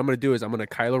 hey, what I'm going to do is I'm going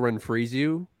to Kylo Ren freeze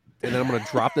you, and then I'm going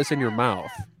to drop this in your mouth.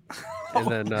 And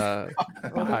then, oh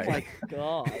my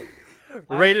god.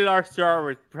 Rated R Star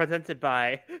Wars, presented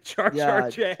by Jar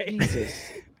Jar J.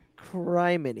 Jesus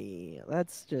criminy.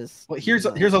 That's just. Well, here's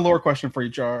a lore question for you,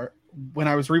 Jar. When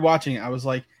I was rewatching it, I was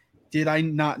like, did I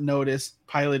not notice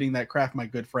piloting that craft my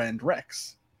good friend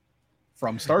Rex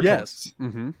from Star Trek? Yes,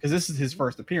 because this is his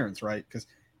first appearance, right? Because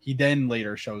he then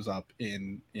later shows up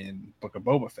in Book of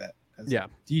Boba Fett as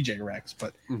DJ Rex.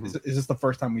 But is this the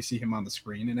first time we see him on the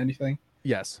screen in anything?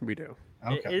 Yes, we do.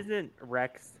 Okay. It isn't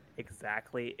Rex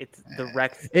exactly. It's the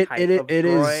Rex type of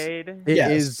droid. It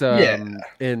is to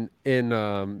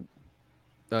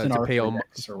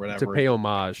pay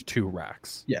homage to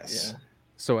Rex. Yes.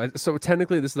 Yeah. So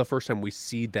technically, this is the first time we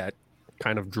see that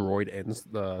kind of droid in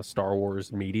the Star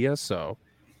Wars media. So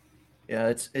yeah,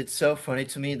 it's so funny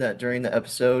to me that during the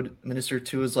episode, Minister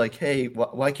 2 is like, hey,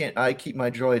 why can't I keep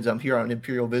my droids? I'm here on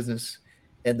Imperial business.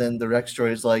 And then the Rex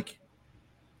droid is like,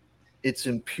 it's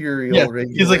Imperial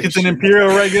regulation. He's like, it's an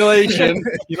Imperial regulation.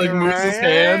 He moves his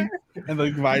hand and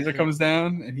the visor comes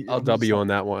down. And I'll W on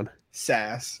that one.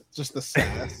 Sass. Just the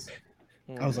sass.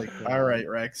 I was like, all right,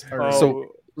 Rex. All right.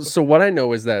 So what I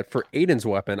know is that for Aiden's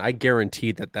weapon, I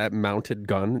guarantee that mounted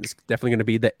gun is definitely going to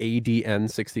be the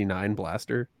ADN-69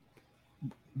 blaster.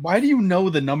 Why do you know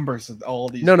the numbers of all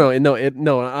these? No.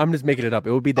 I'm just making it up.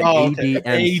 It would be the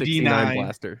ADN-69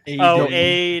 blaster.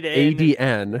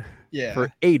 ADN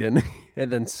for Aiden,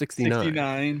 and then 69.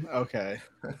 69. Okay.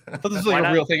 I thought this was like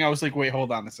a real thing. I was like, wait,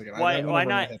 hold on a second. Why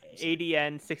not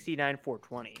ADN 69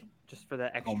 420? Just for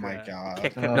the extra. Oh my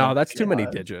god. No, that's too many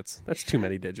digits. That's too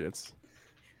many digits.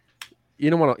 You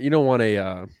don't want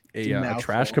a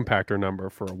trash compactor number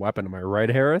for a weapon. Am I right,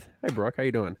 Harith? Hey, Brooke, how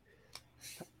you doing?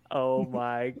 Oh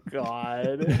my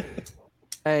god.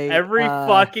 Hey, Every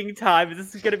fucking time.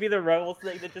 This is going to be the Rebels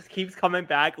thing that just keeps coming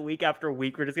back week after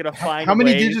week. We're just going to find How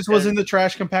many digits was in the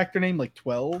trash compactor name? Like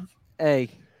 12? Hey.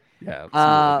 Yeah.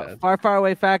 Far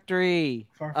Away Factory.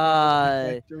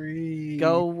 Factory.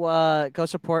 Go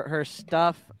support her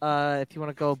stuff. If you want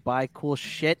to go buy cool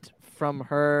shit from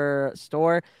her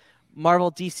store.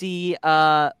 Marvel, DC,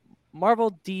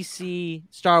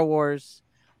 Star Wars.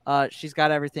 She's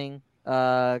got everything.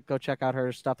 Go check out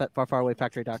her stuff at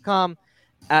farfarawayfactory.com,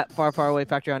 at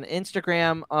farfarawayfactory on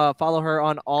Instagram. Follow her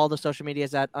on all the social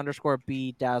medias at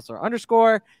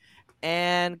 _BDazzler_,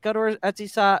 and go to her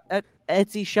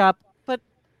Etsy shop, but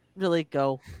really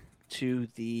go to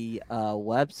the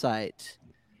website.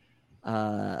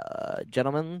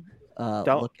 Gentlemen,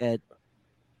 look at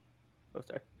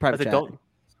private chat.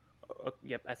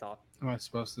 Yep, I saw it. Am I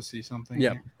supposed to see something?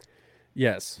 Yep. Here?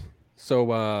 Yes.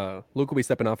 So Luke will be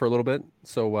stepping out for a little bit.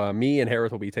 So me and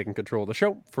Harith will be taking control of the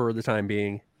show for the time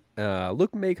being.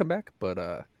 Luke may come back,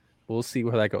 but we'll see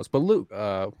where that goes. But Luke,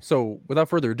 so without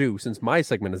further ado, since my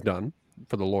segment is done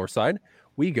for the lore side,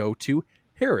 we go to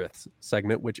Harith's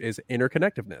segment, which is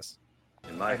interconnectedness.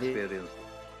 In my experience,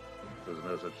 there's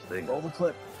no such thing. Roll the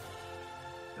clip.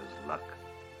 As luck.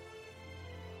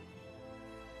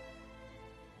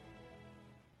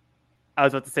 I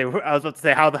was about to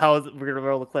say, how the hell is we're gonna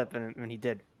roll the clip, and he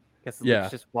did. I guess Luke's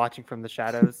just watching from the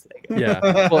shadows. Yeah,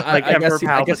 well, I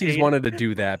guess he's wanted to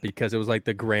do that because it was like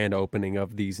the grand opening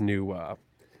of these new.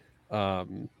 I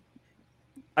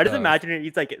just imagine it.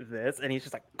 He's like this, and he's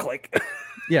just like click.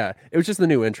 Yeah, it was just the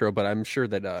new intro, but I'm sure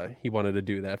that he wanted to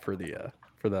do that for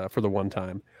the one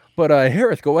time. But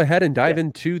Harith, go ahead and dive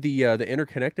into the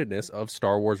interconnectedness of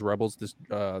Star Wars Rebels.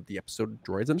 The episode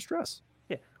Droids in Distress.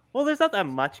 Well, there's not that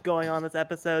much going on this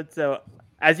episode. So,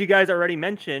 as you guys already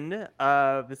mentioned,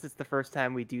 this is the first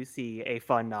time we do see a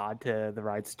fun nod to the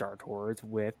ride Star Tours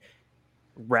with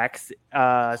Rex.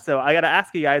 So, I got to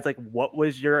ask you guys, like, what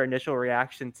was your initial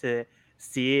reaction to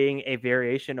seeing a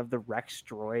variation of the Rex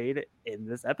droid in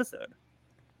this episode?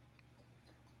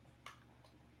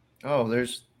 Oh,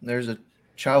 there's a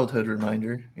childhood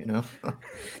reminder, you know.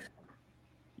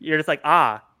 You're just like,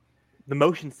 the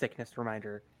motion sickness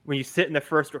reminder. When you sit in the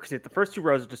first row, because the first two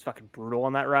rows are just fucking brutal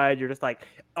on that ride. You're just like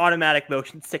automatic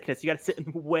motion sickness. You got to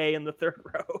sit way in the third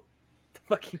row to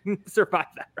fucking survive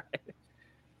that ride.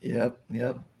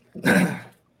 Yep.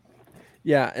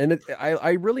 Yeah, and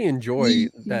I really enjoy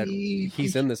that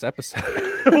he's in this episode.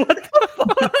 What the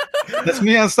fuck? That's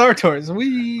me on Star Tours.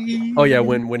 Wee. Oh yeah,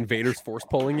 when Vader's force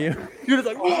pulling you. You're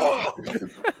just like,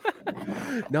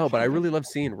 No, but I really love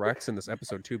seeing Rex in this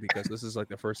episode too, because this is like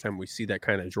the first time we see that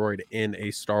kind of droid in a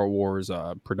Star Wars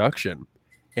production.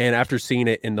 And after seeing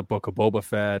it in the Book of Boba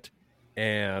Fett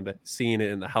and seeing it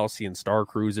in the Halcyon Star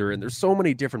Cruiser, and there's so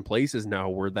many different places now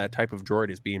where that type of droid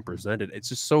is being presented. It's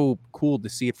just so cool to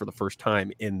see it for the first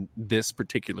time in this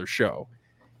particular show.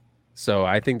 So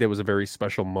I think that was a very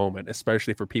special moment,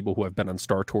 especially for people who have been on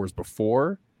Star Tours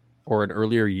before or in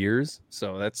earlier years.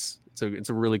 So it's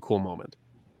a really cool moment.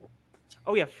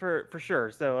 oh yeah, for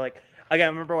sure. So like, again, I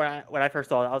remember when I first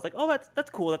saw it, I was like, oh, that's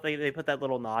cool that they put that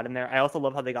little nod in there. I also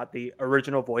love how they got the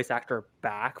original voice actor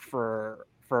back for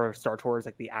Star Tours.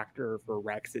 Like the actor for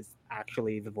Rex is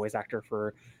actually the voice actor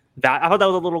for that. I thought that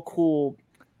was a little cool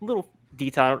little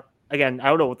detail. Again, I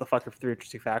don't know what the fuck the 3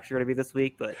 interesting facts are going to be this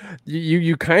week, but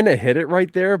you kind of hit it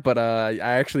right there. But I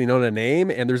actually know the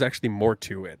name, and there's actually more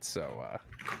to it. So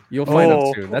you'll find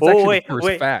out soon. That's actually the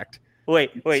first fact.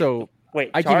 Wait. So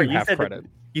wait, I Char, give you half credit.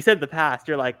 You said in the past,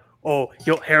 you're like, oh,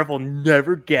 Harith will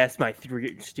never guess my 3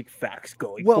 interesting facts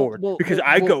going forward because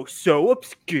I go so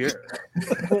obscure.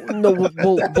 No.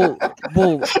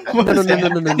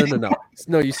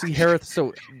 No, you see, Harith,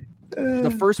 so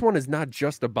the first one is not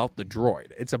just about the droid.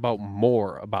 It's about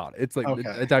more about it. It's like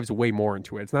it dives way more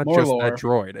into it. It's not more just lore. That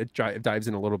droid. It dives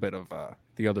in a little bit of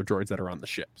the other droids that are on the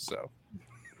ship. So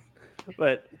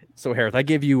Harith, I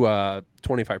give you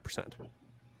 25%.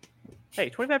 Hey,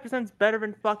 25% is better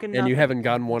than fucking nothing. And you haven't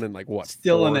gotten one in like what?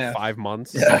 Still 4 or 5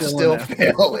 months? Yeah, still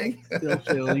failing. Still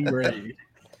failing great.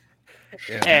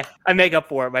 I make up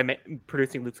for it by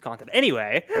producing Luke's content.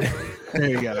 Anyway. There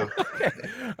you go.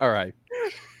 All right.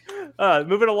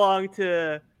 Moving along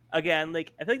to, again,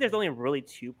 like, I feel like there's only really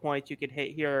 2 points you could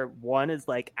hit here. One is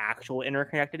like actual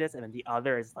interconnectedness, and then the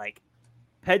other is like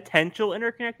potential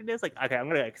interconnectedness. Like, okay, I'm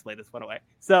gonna explain this one away.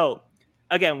 So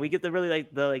again, we get the really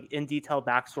the in detail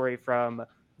backstory from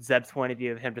Zeb's point of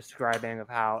view of him describing of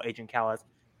how Agent Callus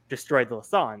destroyed the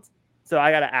Lasans. So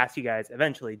I gotta ask you guys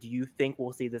eventually, do you think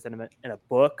we'll see this in a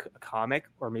book, a comic,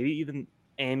 or maybe even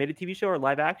animated TV show or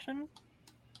live action?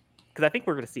 Because I think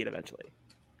we're gonna see it eventually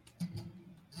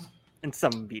in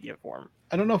some media form.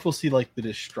 I don't know if we'll see like the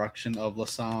destruction of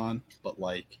Lasan, but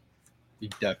like we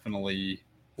definitely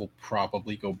will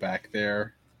probably go back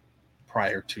there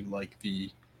prior to like the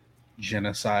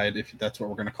genocide, if that's what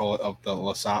we're gonna call it, of the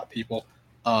Lasat people.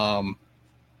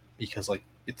 Because like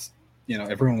it's,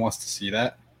 everyone wants to see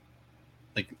that.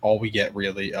 Like all we get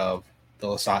really of the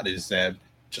Lasat is Zeb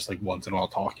just like once in a while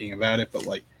talking about it, but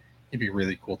like it'd be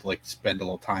really cool to like spend a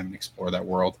little time and explore that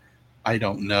world. I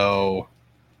don't know.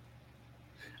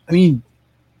 I mean,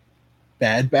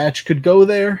 Bad Batch could go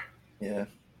there. Yeah,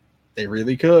 they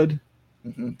really could.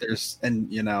 Mm-hmm.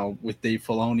 With Dave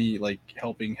Filoni like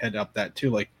helping head up that too,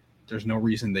 like there's no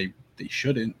reason they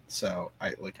shouldn't. So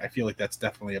I feel like that's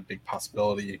definitely a big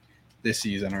possibility this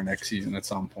season or next season at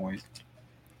some point.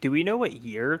 Do we know what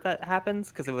year that happens?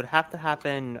 Because it would have to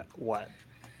happen. What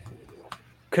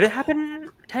could it happen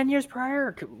 10 years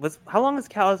prior? How long has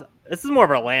Callus? This is more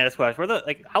of a Atlantis question.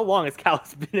 How long has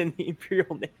Callus been in the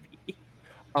Imperial Navy?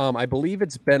 I believe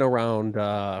it's been around.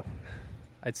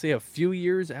 I'd say a few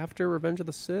years after Revenge of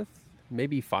the Sith,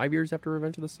 maybe 5 years after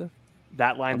Revenge of the Sith.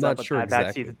 That lines up with Bad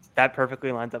Batch season. That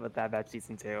perfectly lines up with Bad Batch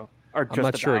season 2. Or just I'm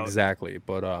not sure exactly,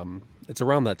 but it's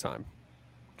around that time.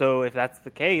 So if that's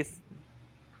the case.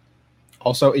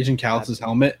 Also, Agent Callus's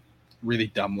helmet, really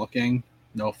dumb looking.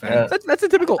 No offense. That's a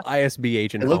typical ISB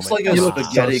agent. It looks like a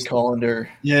spaghetti colander.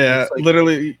 Yeah,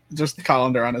 literally just a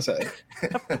colander on his head.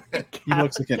 He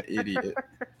looks like an idiot.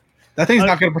 That thing's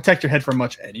not going to protect your head for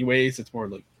much, anyways. It's more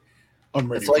like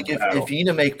it's like if you need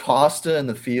to make pasta in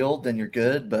the field, then you're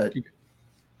good. But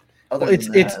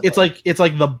it's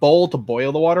like the bowl to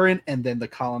boil the water in, and then the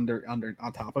colander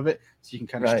on top of it, so you can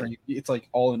kind of strain. It's like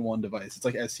all in one device. It's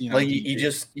like as seen. Like you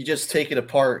just take it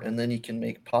apart, and then you can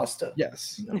make pasta.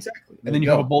 Yes, exactly. And then you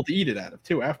have a bowl to eat it out of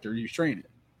too after you strain it.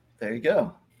 There you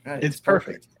go. Right. It's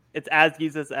perfect. It's as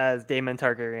useless as Daemon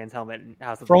Targaryen's helmet in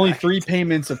House of for only 3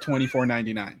 payments of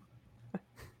 $24.99.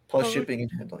 Plus shipping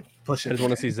and handling. I just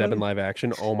want to see Zeb in live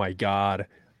action. Oh my god.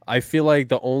 I feel like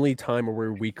the only time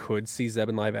where we could see Zeb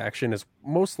in live action is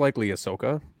most likely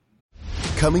Ahsoka.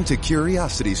 Coming to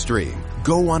Curiosity Stream.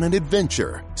 Go on an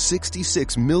adventure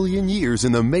 66 million years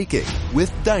in the making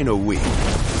with Dino Week.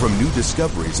 From new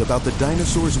discoveries about the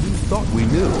dinosaurs we thought we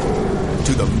knew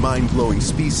to the mind-blowing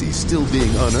species still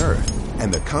being unearthed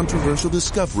and the controversial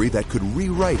discovery that could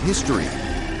rewrite history.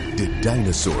 Did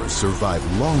dinosaurs survive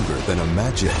longer than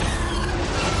imagined?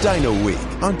 Dino Week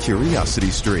on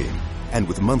Curiosity Stream. And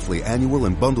with monthly, annual,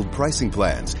 and bundled pricing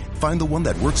plans, find the one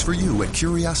that works for you at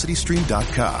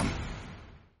curiositystream.com.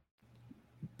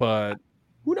 But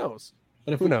who knows?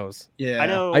 Who knows? Yeah.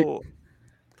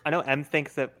 I know M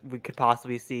thinks that we could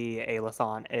possibly see a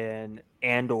Lasan in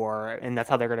Andor, and that's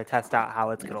how they're going to test out how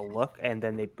it's going to look, and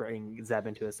then they bring Zeb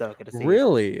into Ahsoka to see.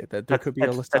 Really? That there could be a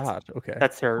Lasat. Okay.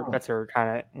 That's her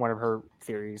kind of one of her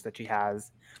theories that she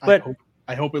has. But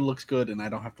I hope it looks good, and I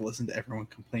don't have to listen to everyone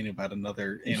complain about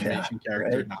another animation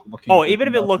character not looking. Oh, even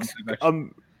if it looks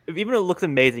even if it looks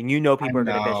amazing, people are going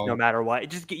to bitch no matter what.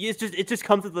 It just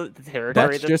comes with the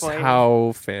territory. That's just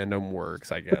how fandom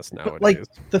works, I guess, nowadays. Like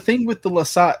the thing with the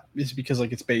Lasat is because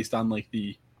like it's based on like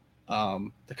the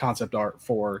concept art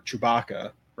for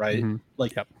Chewbacca, right? Mm-hmm.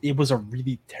 Like it was a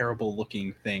really terrible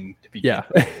looking thing to begin. Yeah.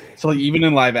 with. So like even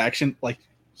in live action, like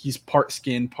he's part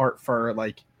skin, part fur.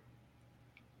 Like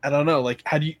I don't know. Like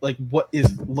how do you like what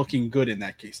is looking good in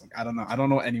that case? Like I don't know. I don't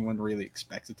know what anyone really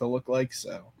expects it to look like.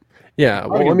 So. Yeah,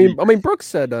 well, I mean, Brooks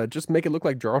said just make it look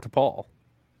like Jaro Tapal.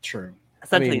 True.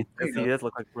 Essentially, he does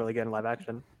look like really good in live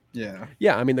action. Yeah.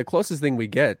 Yeah, I mean, the closest thing we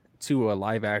get to a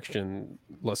live action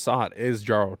Lasat is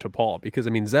Jaro Tapal because I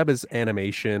mean, Zeb is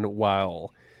animation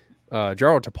while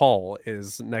Jaro Tapal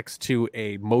is next to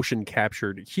a motion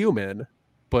captured human,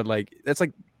 but like that's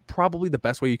like probably the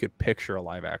best way you could picture a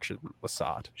live action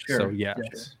Lasat. Sure. So yeah.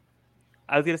 Yes.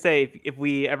 I was gonna say if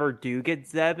we ever do get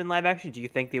Zeb in live action, do you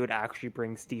think they would actually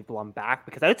bring Steve Blum back?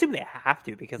 Because I would assume they have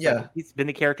to, because like, he's been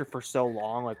the character for so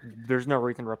long. Like, there's no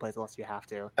reason to replace unless you have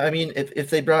to. I mean, if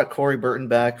they brought Corey Burton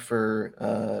back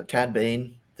for Cad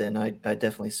Bane, then I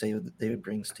definitely say they would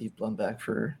bring Steve Blum back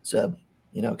for Zeb.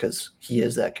 because he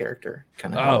is that character.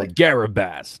 Kind of. Oh,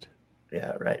 Garabast.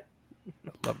 Yeah, right.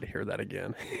 I'd love to hear that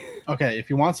again. Okay, if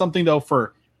you want something though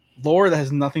for lore that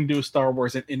has nothing to do with Star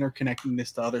Wars and interconnecting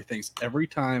this to other things, every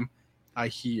time I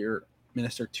hear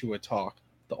Minister Tua talk,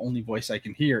 the only voice I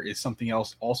can hear is something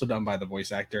else also done by the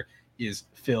voice actor, is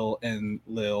Phil and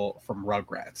Lil from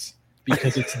Rugrats,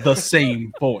 because it's the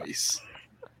same voice.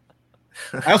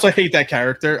 I also hate that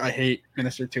character. I hate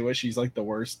Minister Tua. She's like the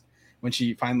worst. When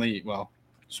she finally,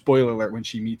 spoiler alert, when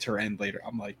she meets her end later,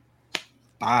 I'm like,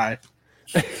 bye.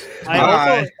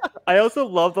 I also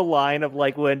love the line of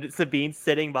like when Sabine's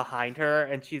sitting behind her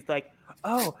and she's like,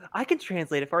 "Oh, I can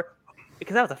translate it for her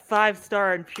because I was a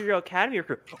 5-star Imperial Academy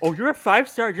recruit. Oh, you're a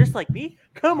 5-star just like me?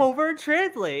 Come over and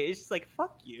translate." It's just like,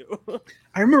 fuck you.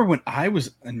 I remember when I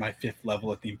was in my 5th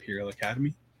level at the Imperial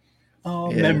Academy.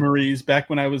 Oh, Yeah. memories back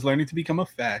when I was learning to become a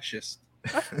fascist.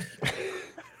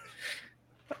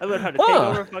 I learned how to take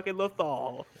over fucking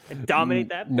Lothal and dominate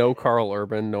that. No Carl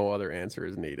Urban, no other answer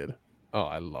is needed. Oh,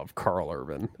 I love Carl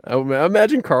Urban.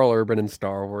 Imagine Carl Urban in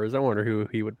Star Wars. I wonder who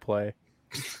he would play.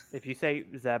 If you say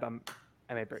Zeb,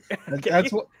 I may break.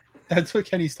 That's what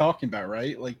Kenny's talking about,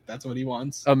 right? Like that's what he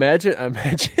wants.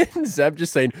 Imagine Zeb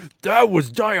just saying, "That was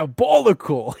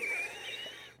diabolical."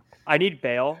 I need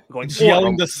Bale going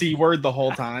yelling the C word the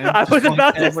whole time. I was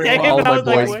about to say it, but I was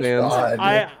like, fans.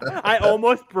 I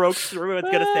almost broke through what I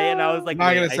was gonna say, and I was like,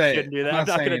 I'm not gonna I say shouldn't it. do that. I'm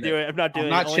not gonna do it. I'm not doing it.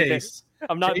 Not Chase.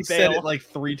 I'm not Chase Bale. said it like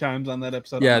 3 times on that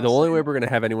episode. Yeah, the only way we're gonna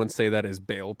have anyone say that is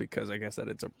Bale, because I guess that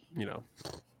it's a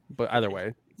But either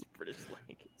way,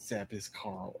 Zeb is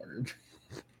Carl Urban.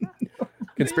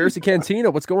 Conspiracy Cantina,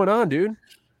 what's going on, dude?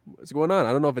 What's going on?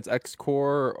 I don't know if it's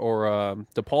X-Core or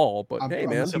DePaul, but hey,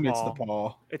 man, assuming it's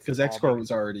DePaul because DePaul, X-Core was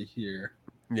already here.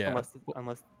 Yeah.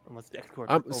 Unless the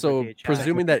X-Core. So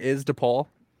presuming that is DePaul,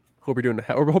 hope you're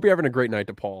having a great night,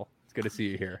 DePaul. It's good to see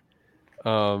you here.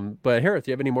 But Harris,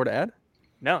 do you have any more to add?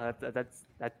 No, that's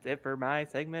it for my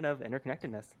segment of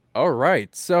interconnectedness. All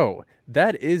right, so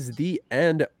that is the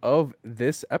end of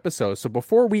this episode. So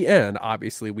before we end,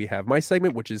 obviously we have my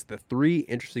segment, which is the 3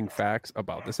 interesting facts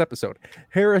about this episode.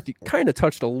 Harris, you kind of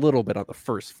touched a little bit on the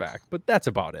first fact, but that's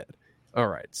about it. All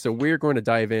right, so we're going to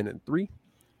dive in 3,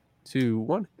 2,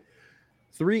 1.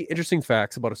 3 interesting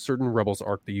facts about a certain Rebels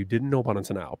arc that you didn't know about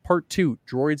until now. Part 2,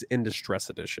 Droids in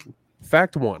Distress Edition.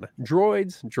 Fact 1,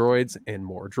 droids, and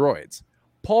more droids.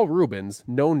 Paul Rubens,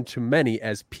 known to many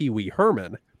as Pee Wee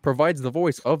Herman, provides the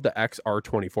voice of the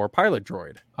XR-24 pilot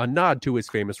droid, a nod to his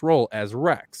famous role as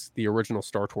Rex, the original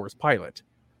Star Tours pilot.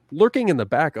 Lurking in the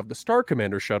back of the Star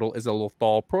Commander shuttle is a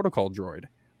Lothal protocol droid,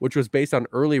 which was based on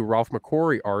early Ralph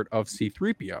McQuarrie art of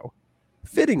C-3PO.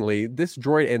 Fittingly, this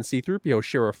droid and C-3PO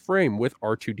share a frame with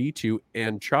R2-D2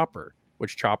 and Chopper,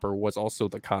 which Chopper was also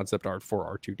the concept art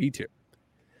for R2-D2.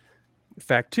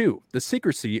 Fact 2, the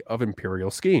secrecy of Imperial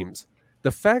schemes.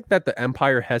 The fact that the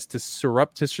Empire has to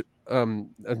surreptitiously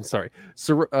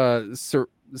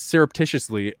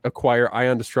acquire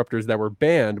ion disruptors that were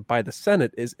banned by the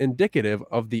Senate is indicative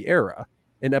of the era.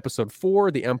 In Episode 4,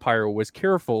 the Empire was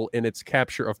careful in its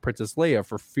capture of Princess Leia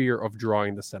for fear of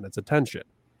drawing the Senate's attention.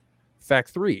 Fact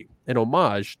 3, an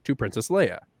homage to Princess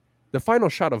Leia. The final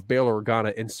shot of Bail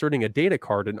Organa inserting a data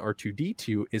card in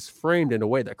R2-D2 is framed in a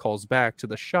way that calls back to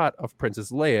the shot of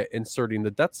Princess Leia inserting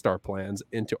the Death Star plans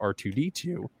into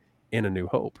R2-D2 in A New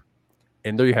Hope.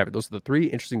 And there you have it. Those are the 3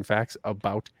 interesting facts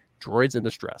about droids in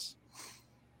distress.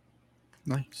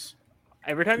 Nice.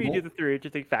 Every time you do the 3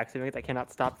 interesting facts, I cannot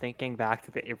stop thinking back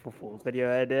to the April Fool's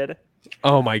video I did.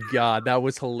 Oh my god, that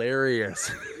was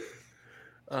hilarious.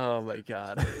 Oh my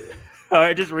god.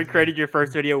 I just recreated your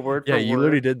first video word for word. Yeah, you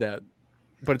literally did that.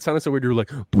 But it sounded so weird. You were like,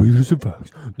 3 interesting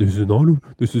facts. This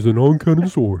is a non-canon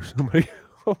source. I'm like,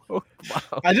 oh, wow.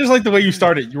 I just like the way you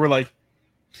started. You were like,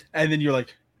 and then you're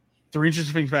like, 3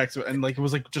 interesting facts, and like it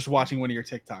was like just watching one of your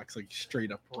TikToks, like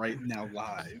straight up right now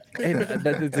live. Hey,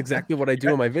 that's exactly what I do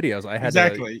in my videos. I had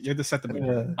you had to set the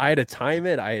mood. I had to time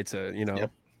it. I had to,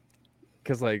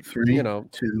 because like 3,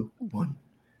 2, 1.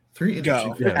 3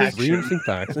 interesting facts. 3 interesting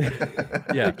facts.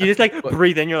 Yeah, you just like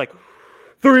breathe in. You're like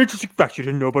 3 interesting facts you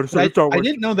didn't know about Star Wars. I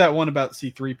didn't know that one about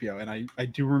C-3PO, and I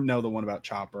do know the one about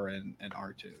Chopper and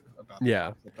R2.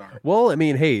 Yeah. Well, I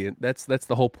mean, hey, that's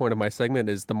the whole point of my segment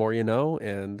is the more you know,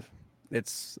 and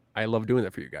I love doing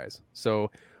that for you guys. So,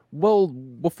 well,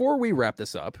 before we wrap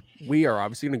this up, we are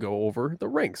obviously going to go over the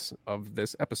ranks of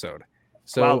this episode.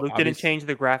 So, wow, Luke didn't change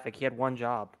the graphic. He had one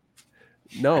job.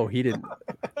 No, he didn't.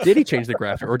 Did he change the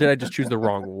graphic, or did I just choose the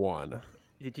wrong one?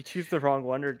 Did you choose the wrong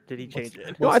one, or did he change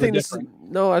it? No, I think this is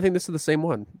the same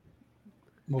one.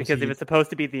 Because it was supposed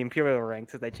to be the Imperial rank,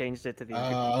 so they changed it to the.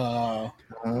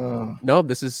 No,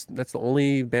 that's the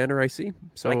only banner I see.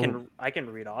 So I can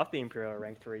read off the Imperial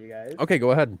rank for you guys. Okay,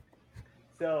 go ahead.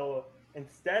 So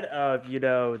instead of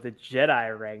the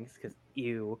Jedi ranks, because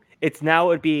it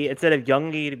would be instead of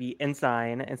Youngie to be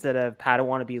Ensign, instead of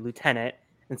Padawan to be Lieutenant,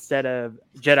 instead of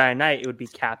Jedi Knight it would be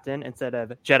Captain, instead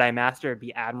of Jedi Master it'd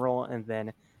be Admiral, and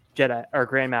then Jedi or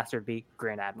Grandmaster would be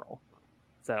Grand Admiral.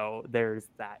 So there's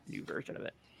that new version of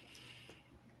it.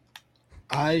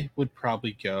 I would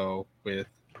probably go with,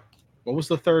 what was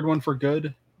the third one for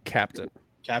good? Captain.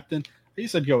 He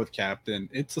said go with Captain.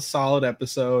 It's a solid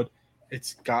episode.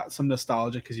 It's got some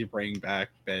nostalgia because you bring back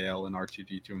Bail and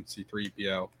R2-D2 and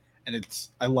C-3PO, and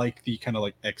I like the kind of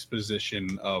like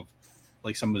exposition of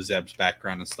like some of Zeb's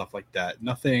background and stuff like that.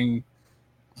 Nothing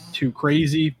too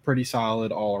crazy, pretty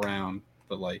solid all around,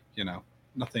 but like,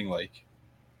 nothing like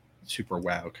super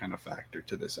wow kind of factor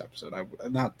to this episode.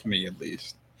 Not to me at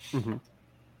least. Mm-hmm.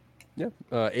 Yeah,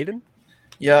 Aiden.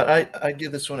 Yeah, I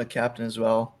give this one a Captain as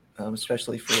well,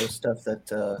 especially for the stuff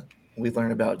that we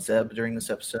learned about Zeb during this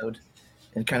episode,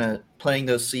 and kind of planting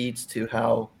those seeds to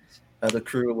how the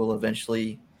crew will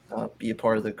eventually be a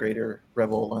part of the greater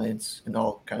Rebel Alliance and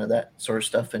all kind of that sort of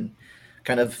stuff, and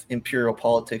kind of Imperial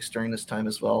politics during this time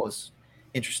as well was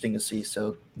interesting to see.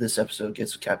 So this episode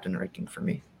gets a Captain ranking for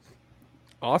me.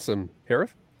 Awesome.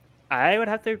 Harith? I would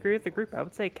have to agree with the group. I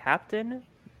would say Captain.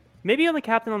 Maybe on the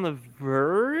Captain on the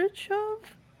verge of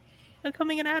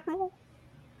becoming an Admiral.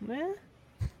 Yeah.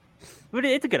 But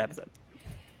it's a good episode.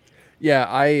 Yeah,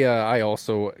 I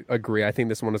also agree. I think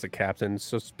this one is a Captain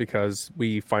just because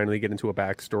we finally get into a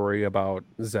backstory about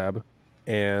Zeb,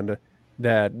 and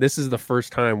that this is the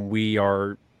first time we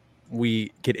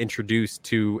get introduced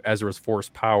to Ezra's Force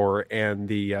power and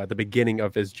the beginning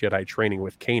of his Jedi training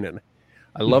with Kanan.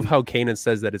 I love how Kanan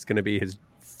says that it's going to be his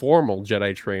formal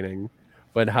Jedi training,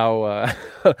 but how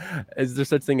is there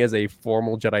such thing as a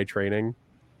formal Jedi training?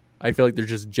 I feel like there's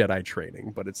just Jedi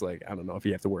training, but it's like, I don't know if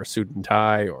you have to wear a suit and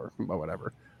tie or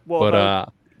whatever. Well,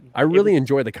 but I really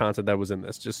enjoy the concept that was in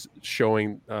this, just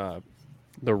showing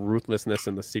the ruthlessness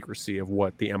and the secrecy of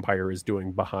what the Empire is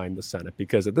doing behind the Senate.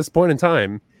 Because at this point in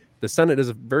time, the Senate is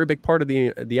a very big part of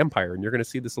the Empire, and you're going to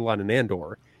see this a lot in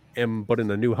Andor. But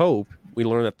in A New Hope, we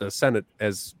learn that the Senate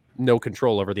has no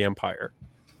control over the Empire.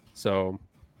 So,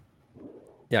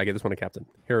 yeah, I give this one a Captain.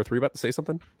 Harith, were you about to say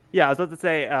something? Yeah, I was about to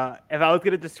say, if I was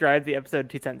going to describe the episode in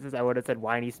 2 sentences, I would have said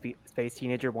whiny space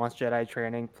teenager wants Jedi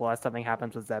training, plus something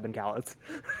happens with Zeb and Kallus.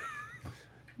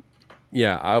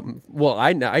 Yeah, well,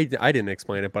 I didn't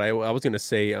explain it, but I was going to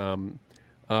say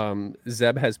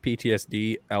Zeb has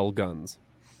PTSD, L guns.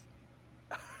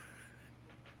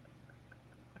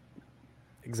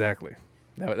 Exactly.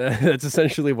 That's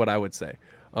essentially what I would say.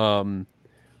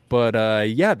 But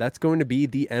yeah, that's going to be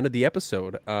the end of the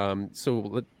episode.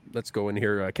 So let's go in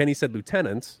here. Kenny said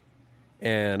Lieutenant,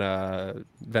 and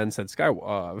Ven said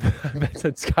Skywalker. Ven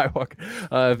said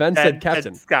Skywalker. Ven said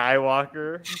Captain.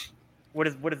 Skywalker. What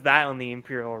is that on the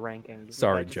Imperial rankings?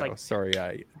 Sorry, Joe. Sorry.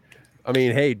 I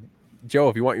mean, hey, Joe,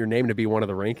 if you want your name to be one of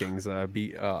the rankings,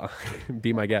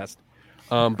 be my guest.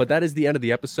 But that is the end of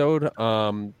the episode.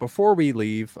 Before we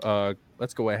leave,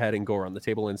 let's go ahead and go around the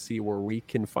table and see where we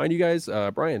can find you guys.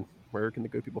 Brian, where can the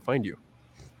good people find you?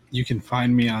 You can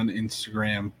find me on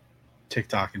Instagram,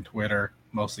 TikTok, and Twitter.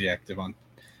 Mostly active on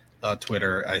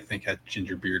Twitter, I think, at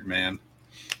Gingerbeardman.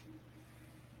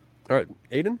 All right,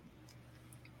 Aiden?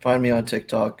 Find me on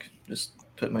TikTok. Just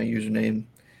put my username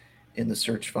in the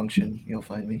search function. You'll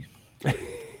find me.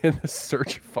 In the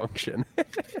search function.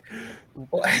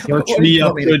 Search me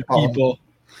up, good people.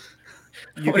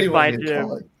 You can find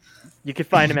him. You can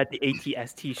find him at the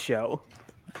ATST show.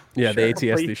 Yeah, the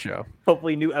ATST show.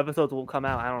 Hopefully, new episodes will come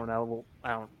out. I don't know.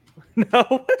 I don't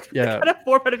know. Yeah. What kind of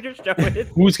format of your show is?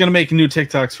 Who's gonna make new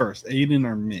TikToks first, Aiden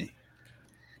or me?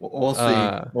 We'll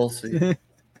see. We'll see.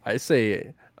 I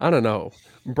say, I don't know,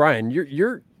 Brian.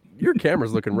 Your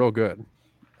camera's looking real good.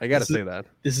 I gotta say that.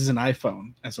 This is an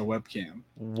iPhone as a webcam.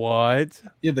 What?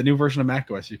 Yeah, the new version of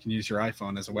macOS. You can use your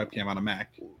iPhone as a webcam on a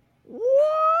Mac.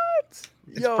 What?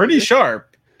 It's pretty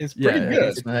sharp. It's pretty good.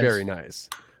 It's nice. Very nice.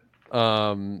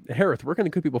 Harith, where can the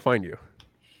good people find you?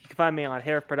 You can find me on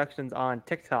Harith Productions on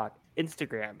TikTok,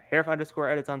 Instagram,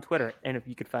 Harith_edits on Twitter, and if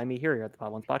you could find me here at the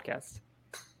Pod Ones Podcast.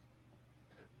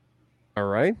 All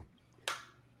right.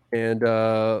 And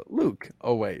Luke.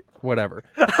 Oh wait, whatever.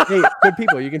 Hey, good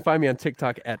people, you can find me on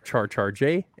TikTok at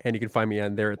CharCharJ, and you can find me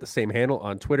on there at the same handle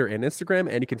on Twitter and Instagram,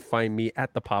 and you can find me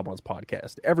at the Pod Ones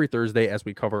Podcast every Thursday as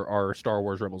we cover our Star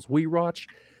Wars Rebels We Watch.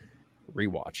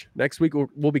 rewatch. Next week,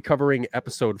 we'll be covering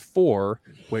episode 4,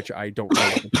 which I don't know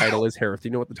what the title is. Harith, do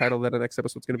you know what the title of that next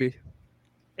episode's going to be?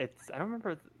 I don't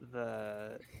remember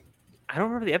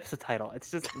the episode title. It's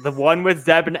just the one with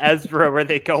Zeb and Ezra where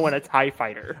they go in a TIE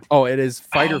fighter. Oh, it is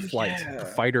Fight or Flight. Yeah.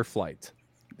 Fight or Flight.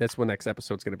 That's what next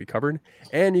episode's going to be covered.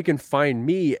 And you can find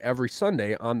me every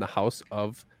Sunday on the House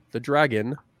of the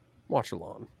Dragon watch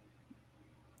along.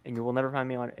 And you will never find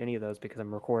me on any of those because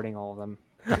I'm recording all of them.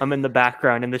 I'm in the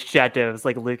background in the shadows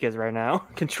like Luke is right now,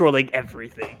 controlling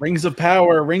everything. Rings of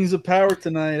power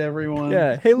tonight, everyone.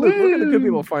 Yeah. Hey, Luke, where can the good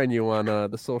people find you on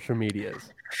the social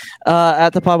medias? At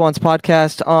the Pod Ones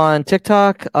Podcast on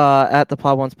TikTok, at the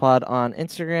Pod Ones Pod on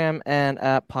Instagram, and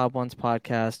at Pod Ones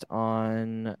Podcast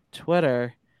on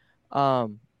Twitter. I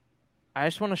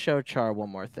just want to show Char one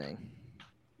more thing.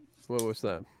 What was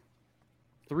that?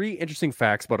 3 interesting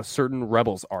facts about a certain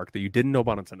Rebels arc that you didn't know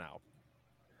about until now.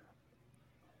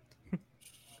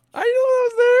 I know I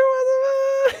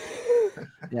was there.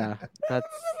 Yeah, that's...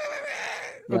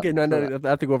 Okay, no, I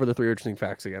have to go over the 3 interesting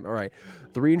facts again. All right.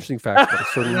 3 interesting facts about a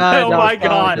certain... Oh my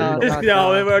God.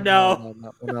 No, we're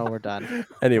done.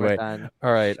 Anyway, we're done.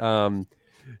 All right.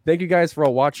 Thank you guys for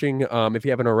all watching. If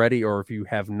you haven't already, or if you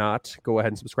have not, go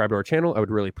ahead and subscribe to our channel. I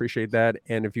would really appreciate that.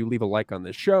 And if you leave a like on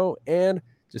this show, and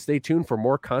just stay tuned for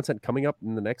more content coming up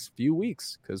in the next few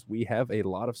weeks, because we have a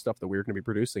lot of stuff that we're going to be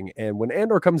producing. And when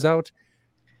Andor comes out,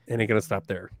 it ain't going to stop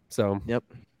there. So, yep,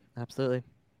 absolutely.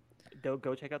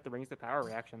 Go check out the Rings of Power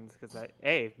reactions, because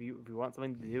hey, if you want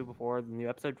something to do before the new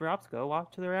episode drops, go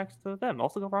watch the reactions to them.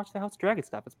 Also, go watch the House of Dragon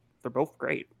stuff. They're both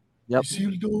great. Yep.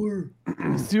 Isildur.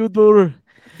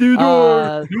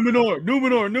 Numenor.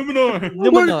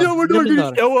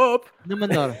 Numenor. Show up.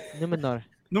 Numenor.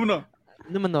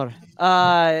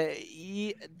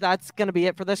 That's gonna be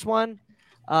it for this one.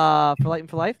 For Light and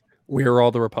for Life. We are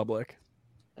all the Republic.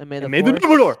 And may the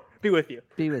Numenor be with you.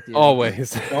 Be with you.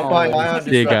 Always. Bye.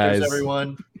 See you guys,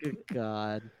 everyone. Good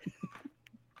God.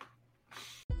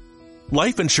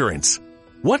 Life insurance.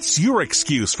 What's your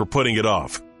excuse for putting it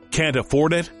off? Can't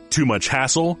afford it? Too much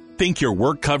hassle? Think your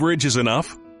work coverage is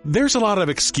enough? There's a lot of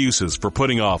excuses for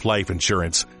putting off life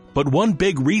insurance, but one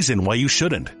big reason why you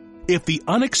shouldn't. If the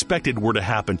unexpected were to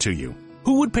happen to you,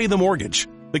 who would pay the mortgage,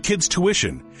 the kids'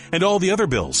 tuition, and all the other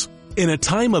bills? In a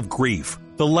time of grief,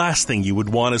 the last thing you would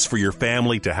want is for your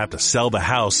family to have to sell the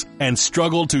house and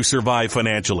struggle to survive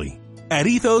financially. At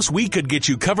Ethos, we could get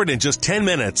you covered in just 10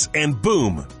 minutes and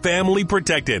boom, family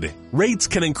protected. Rates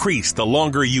can increase the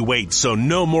longer you wait, so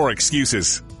no more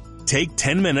excuses. Take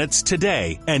 10 minutes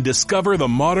today and discover the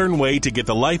modern way to get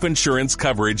the life insurance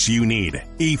coverage you need.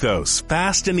 Ethos,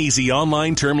 fast and easy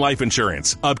online term life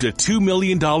insurance. Up to $2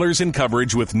 million in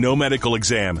coverage with no medical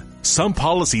exam. Some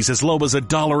policies as low as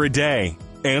 $1 a day.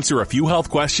 Answer a few health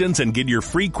questions and get your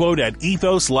free quote at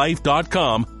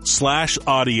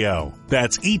ethoslife.com/audio.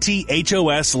 That's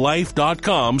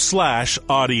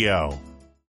ethoslife.com/audio.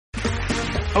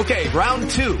 Okay, round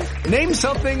 2. Name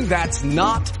something that's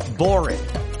not boring.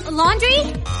 A laundry?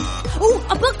 Ooh,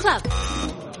 a book club.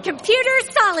 Computer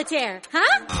solitaire,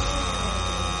 huh?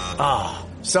 Ah,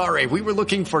 sorry, we were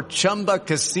looking for Chumba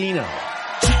Casino.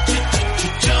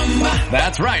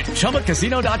 That's right.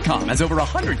 ChumbaCasino.com has over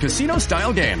 100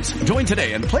 casino-style games. Join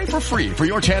today and play for free for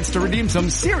your chance to redeem some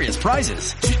serious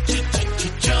prizes.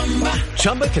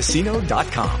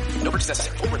 ChumbaCasino.com. No purchase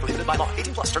necessary. Void where prohibited by law.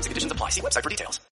 18+ terms and conditions apply. See website for details.